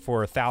blankets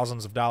for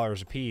thousands of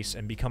dollars a piece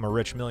and become a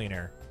rich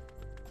millionaire.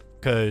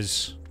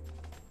 'Cause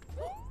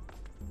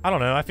I don't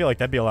know. I feel like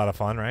that'd be a lot of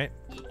fun, right?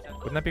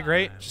 Wouldn't that be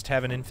great? Just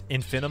having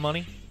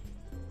money.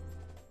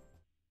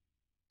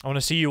 I want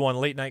to see you on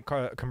late night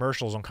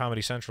commercials on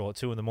Comedy Central at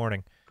 2 in the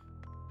morning.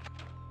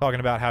 Talking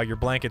about how your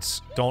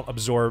blankets don't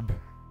absorb,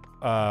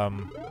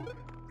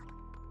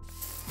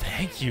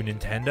 Thank you,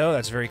 Nintendo.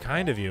 That's very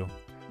kind of you.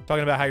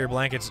 Talking about how your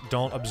blankets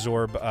don't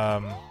absorb,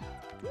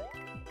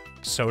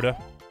 soda.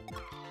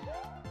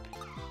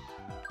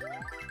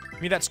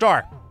 Give me that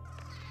star.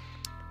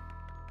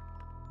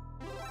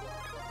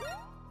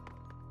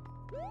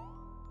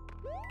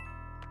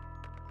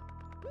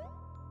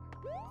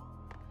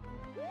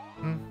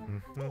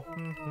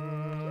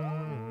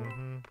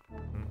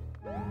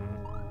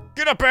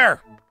 Get up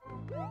there!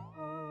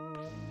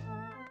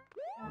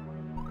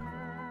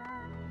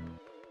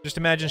 Just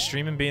imagine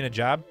streaming being a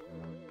job.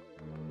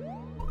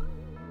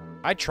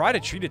 I try to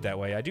treat it that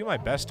way. I do my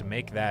best to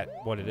make that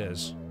what it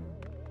is.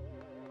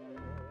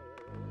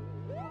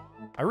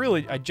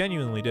 I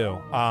genuinely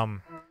do.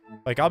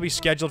 Like, I'll be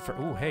scheduled for...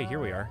 Ooh, hey, here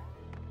we are.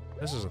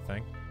 This is a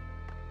thing.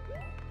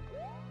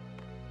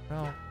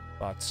 Well,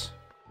 butts.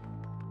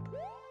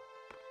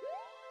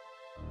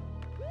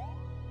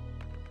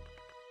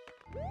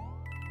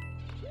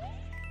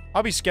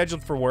 I'll be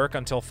scheduled for work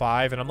until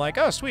 5, and I'm like,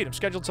 oh, sweet, I'm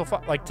scheduled till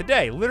 5. Like,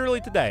 today, literally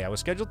today, I was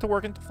scheduled to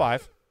work until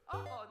 5.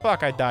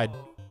 Fuck, I died.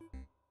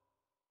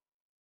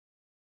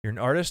 You're an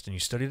artist, and you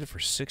studied it for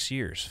 6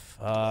 years.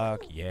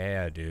 Fuck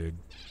yeah, dude.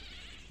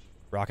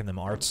 Rocking them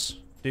arts.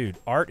 Dude,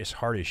 art is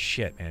hard as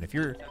shit, man. If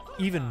you're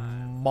even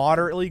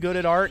moderately good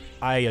at art,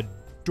 I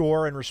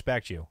adore and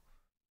respect you.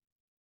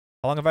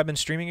 How long have I been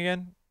streaming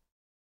again?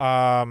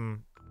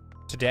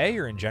 Today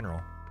or in general?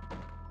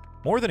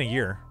 More than a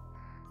year.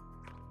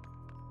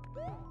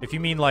 If you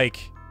mean,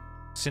 like,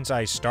 since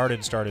I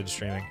started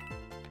streaming.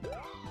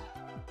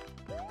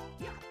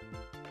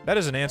 That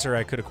is an answer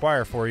I could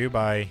acquire for you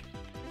by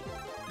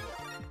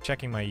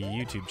checking my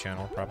YouTube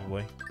channel,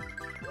 probably.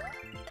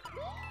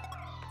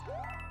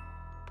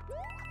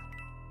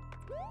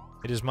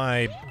 It is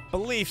my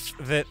belief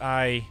that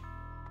I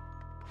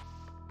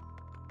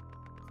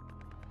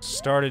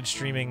started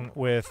streaming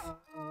with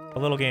a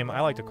little game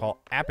I like to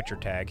call Aperture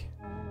Tag.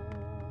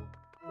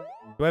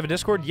 Do I have a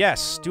Discord?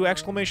 Yes. Do !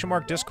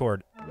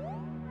 Discord.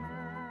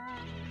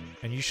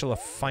 And you shall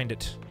find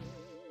it.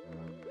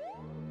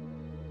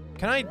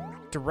 Can I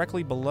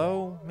directly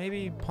below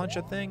maybe punch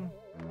a thing?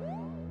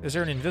 Is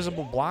there an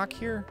invisible block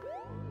here?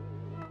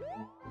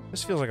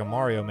 This feels like a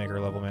Mario Maker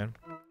level, man.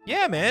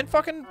 Yeah, man,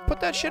 fucking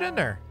put that shit in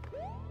there. !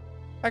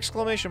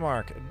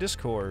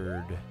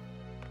 Discord.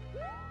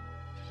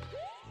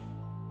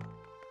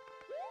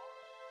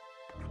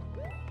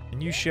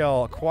 And you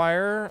shall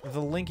acquire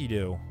the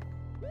linky-doo.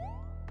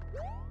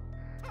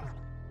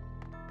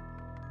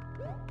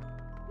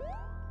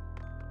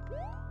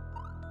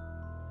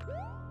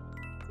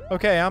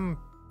 Okay, I'm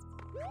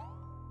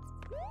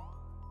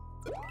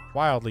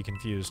wildly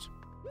confused.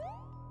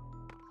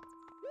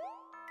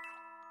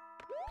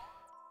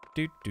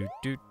 There's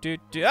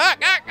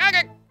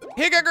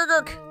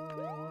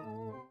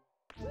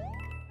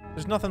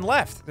nothing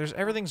left.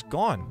 Everything's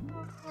gone.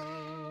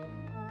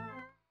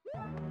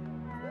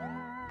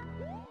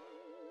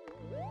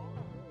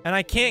 And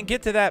I can't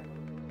get to that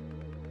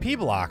P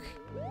block.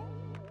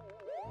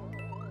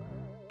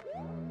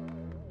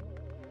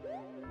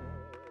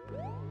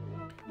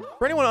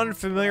 For anyone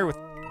unfamiliar with...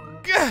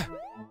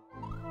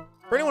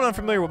 For anyone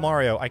unfamiliar with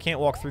Mario, I can't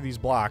walk through these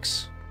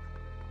blocks.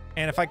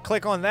 And if I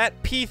click on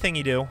that P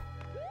thingy-do...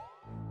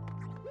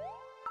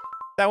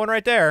 That one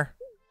right there...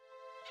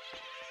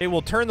 It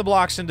will turn the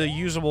blocks into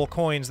usable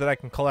coins that I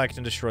can collect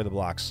and destroy the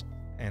blocks.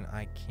 And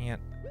I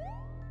can't...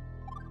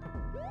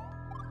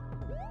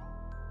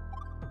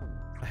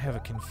 I have a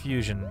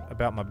confusion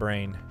about my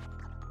brain.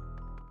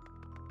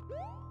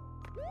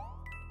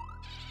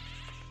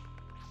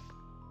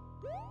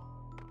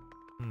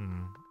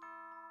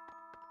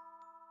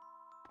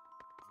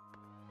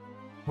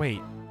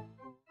 Wait.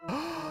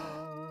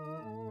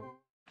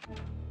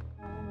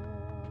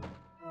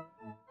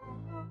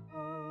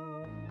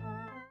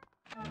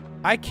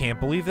 I can't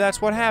believe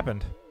that's what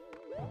happened.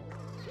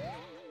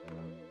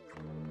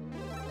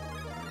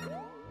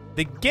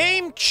 The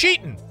game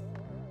cheating!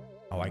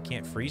 Oh, I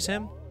can't freeze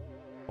him?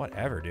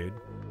 Whatever, dude.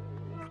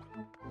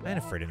 I ain't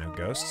afraid of no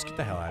ghosts. Get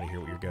the hell out of here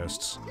with your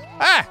ghosts.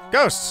 Ah!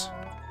 Ghosts!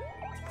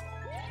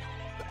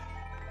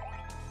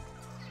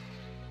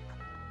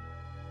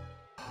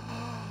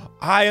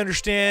 I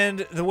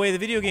understand the way the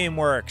video game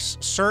works.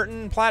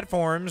 Certain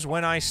platforms,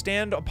 when I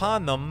stand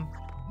upon them,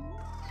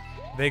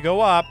 they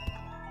go up.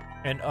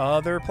 And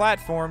other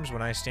platforms,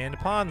 when I stand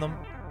upon them,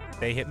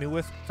 they hit me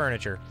with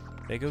furniture.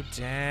 They go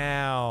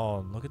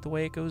down. Look at the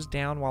way it goes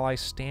down while I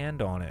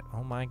stand on it.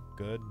 Oh my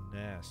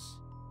goodness.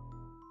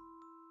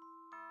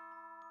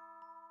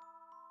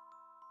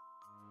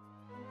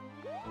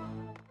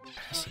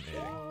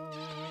 Fascinating.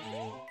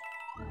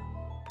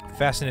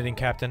 Fascinating,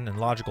 Captain, and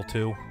logical,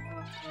 too.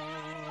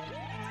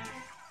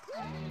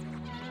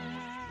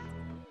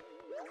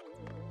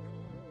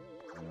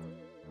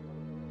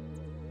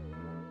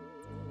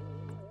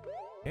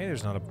 Okay,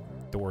 there's not a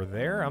door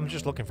there. I'm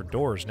just looking for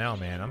doors now,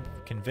 man. I'm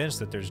convinced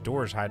that there's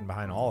doors hiding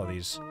behind all of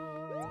these.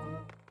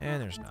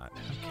 And there's not.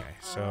 Okay,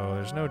 so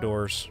there's no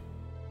doors.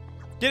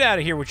 Get out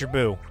of here with your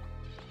boo.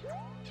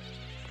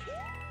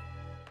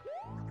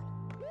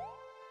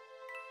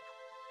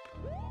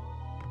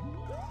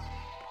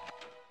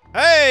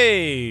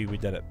 Hey! We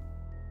did it.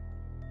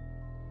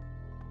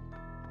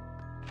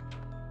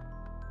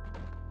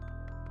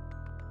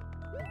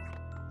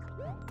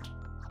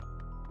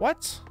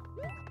 What?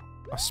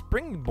 A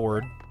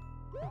springboard?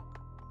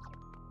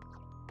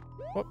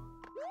 What?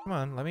 Come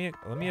on, let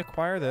me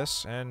acquire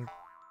this and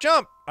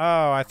jump!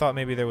 Oh, I thought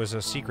maybe there was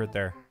a secret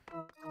there.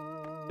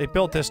 They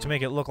built this to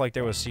make it look like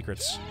there was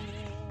secrets.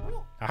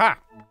 Aha!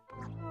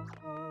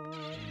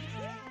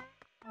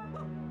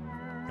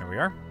 There we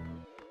are.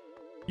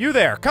 You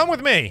there, come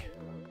with me!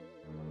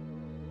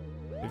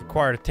 We've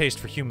acquired a taste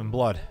for human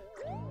blood.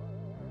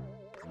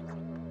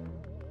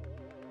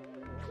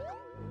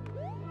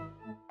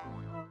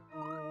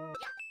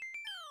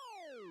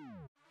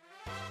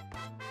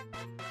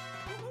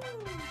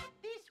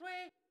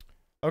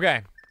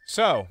 Okay,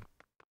 so,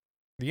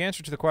 the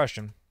answer to the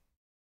question,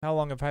 how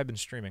long have I been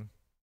streaming?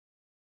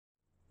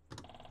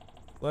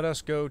 Let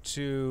us go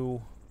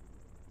to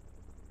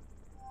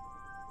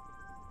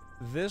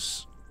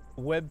this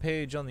web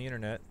page on the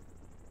internet,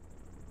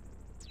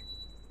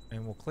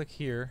 and we'll click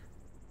here.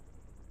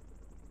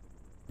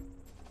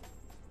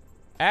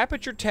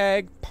 Aperture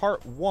Tag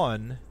Part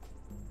 1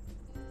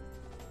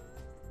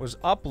 was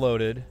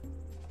uploaded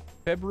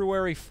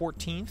February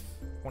 14th,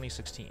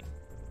 2016.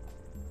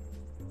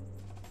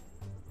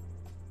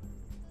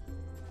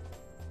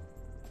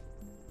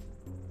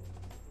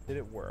 Did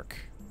it work?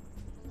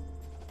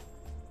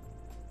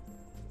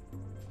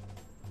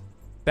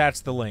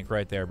 That's the link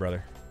right there,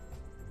 brother.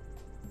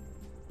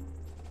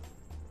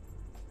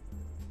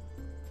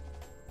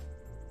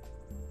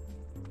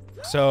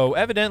 So,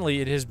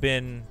 evidently, it has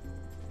been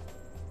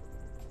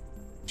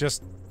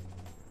just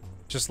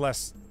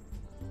less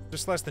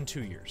than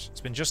 2 years. It's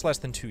been just less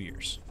than 2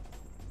 years.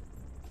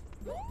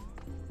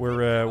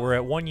 We're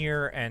at 1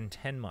 year and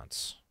 10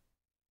 months.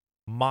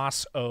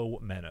 Mas o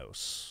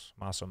menos.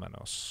 Mas o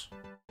menos.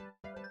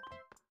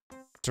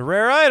 It's a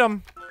rare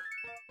item.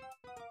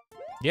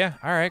 Yeah,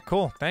 alright,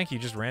 cool. Thank you.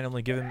 Just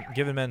randomly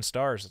giving men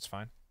stars. That's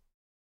fine.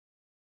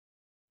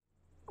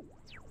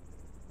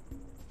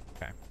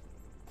 Okay.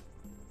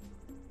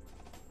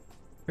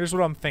 Here's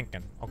what I'm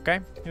thinking, okay?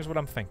 Here's what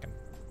I'm thinking.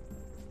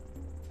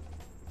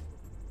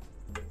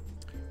 I'm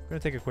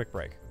gonna take a quick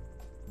break.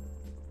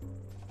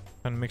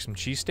 Gonna make some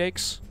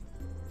cheesesteaks.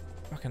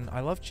 Fucking, I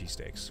love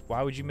cheesesteaks.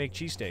 Why would you make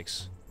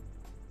cheesesteaks?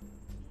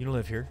 You don't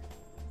live here.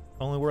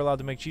 Only we're allowed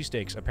to make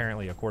cheesesteaks,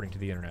 apparently, according to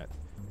the internet.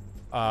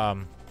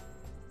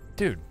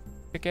 Dude,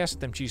 kick ass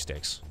at them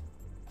cheesesteaks.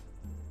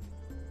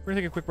 We're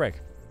gonna take a quick break.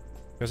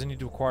 Because I need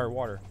to acquire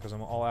water, because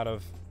I'm all out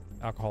of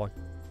alcoholic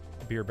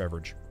beer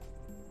beverage.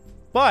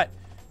 But,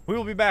 we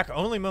will be back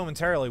only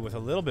momentarily with a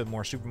little bit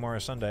more Super Mario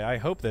Sunday. I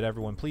hope that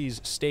everyone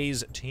please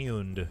stays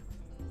tuned.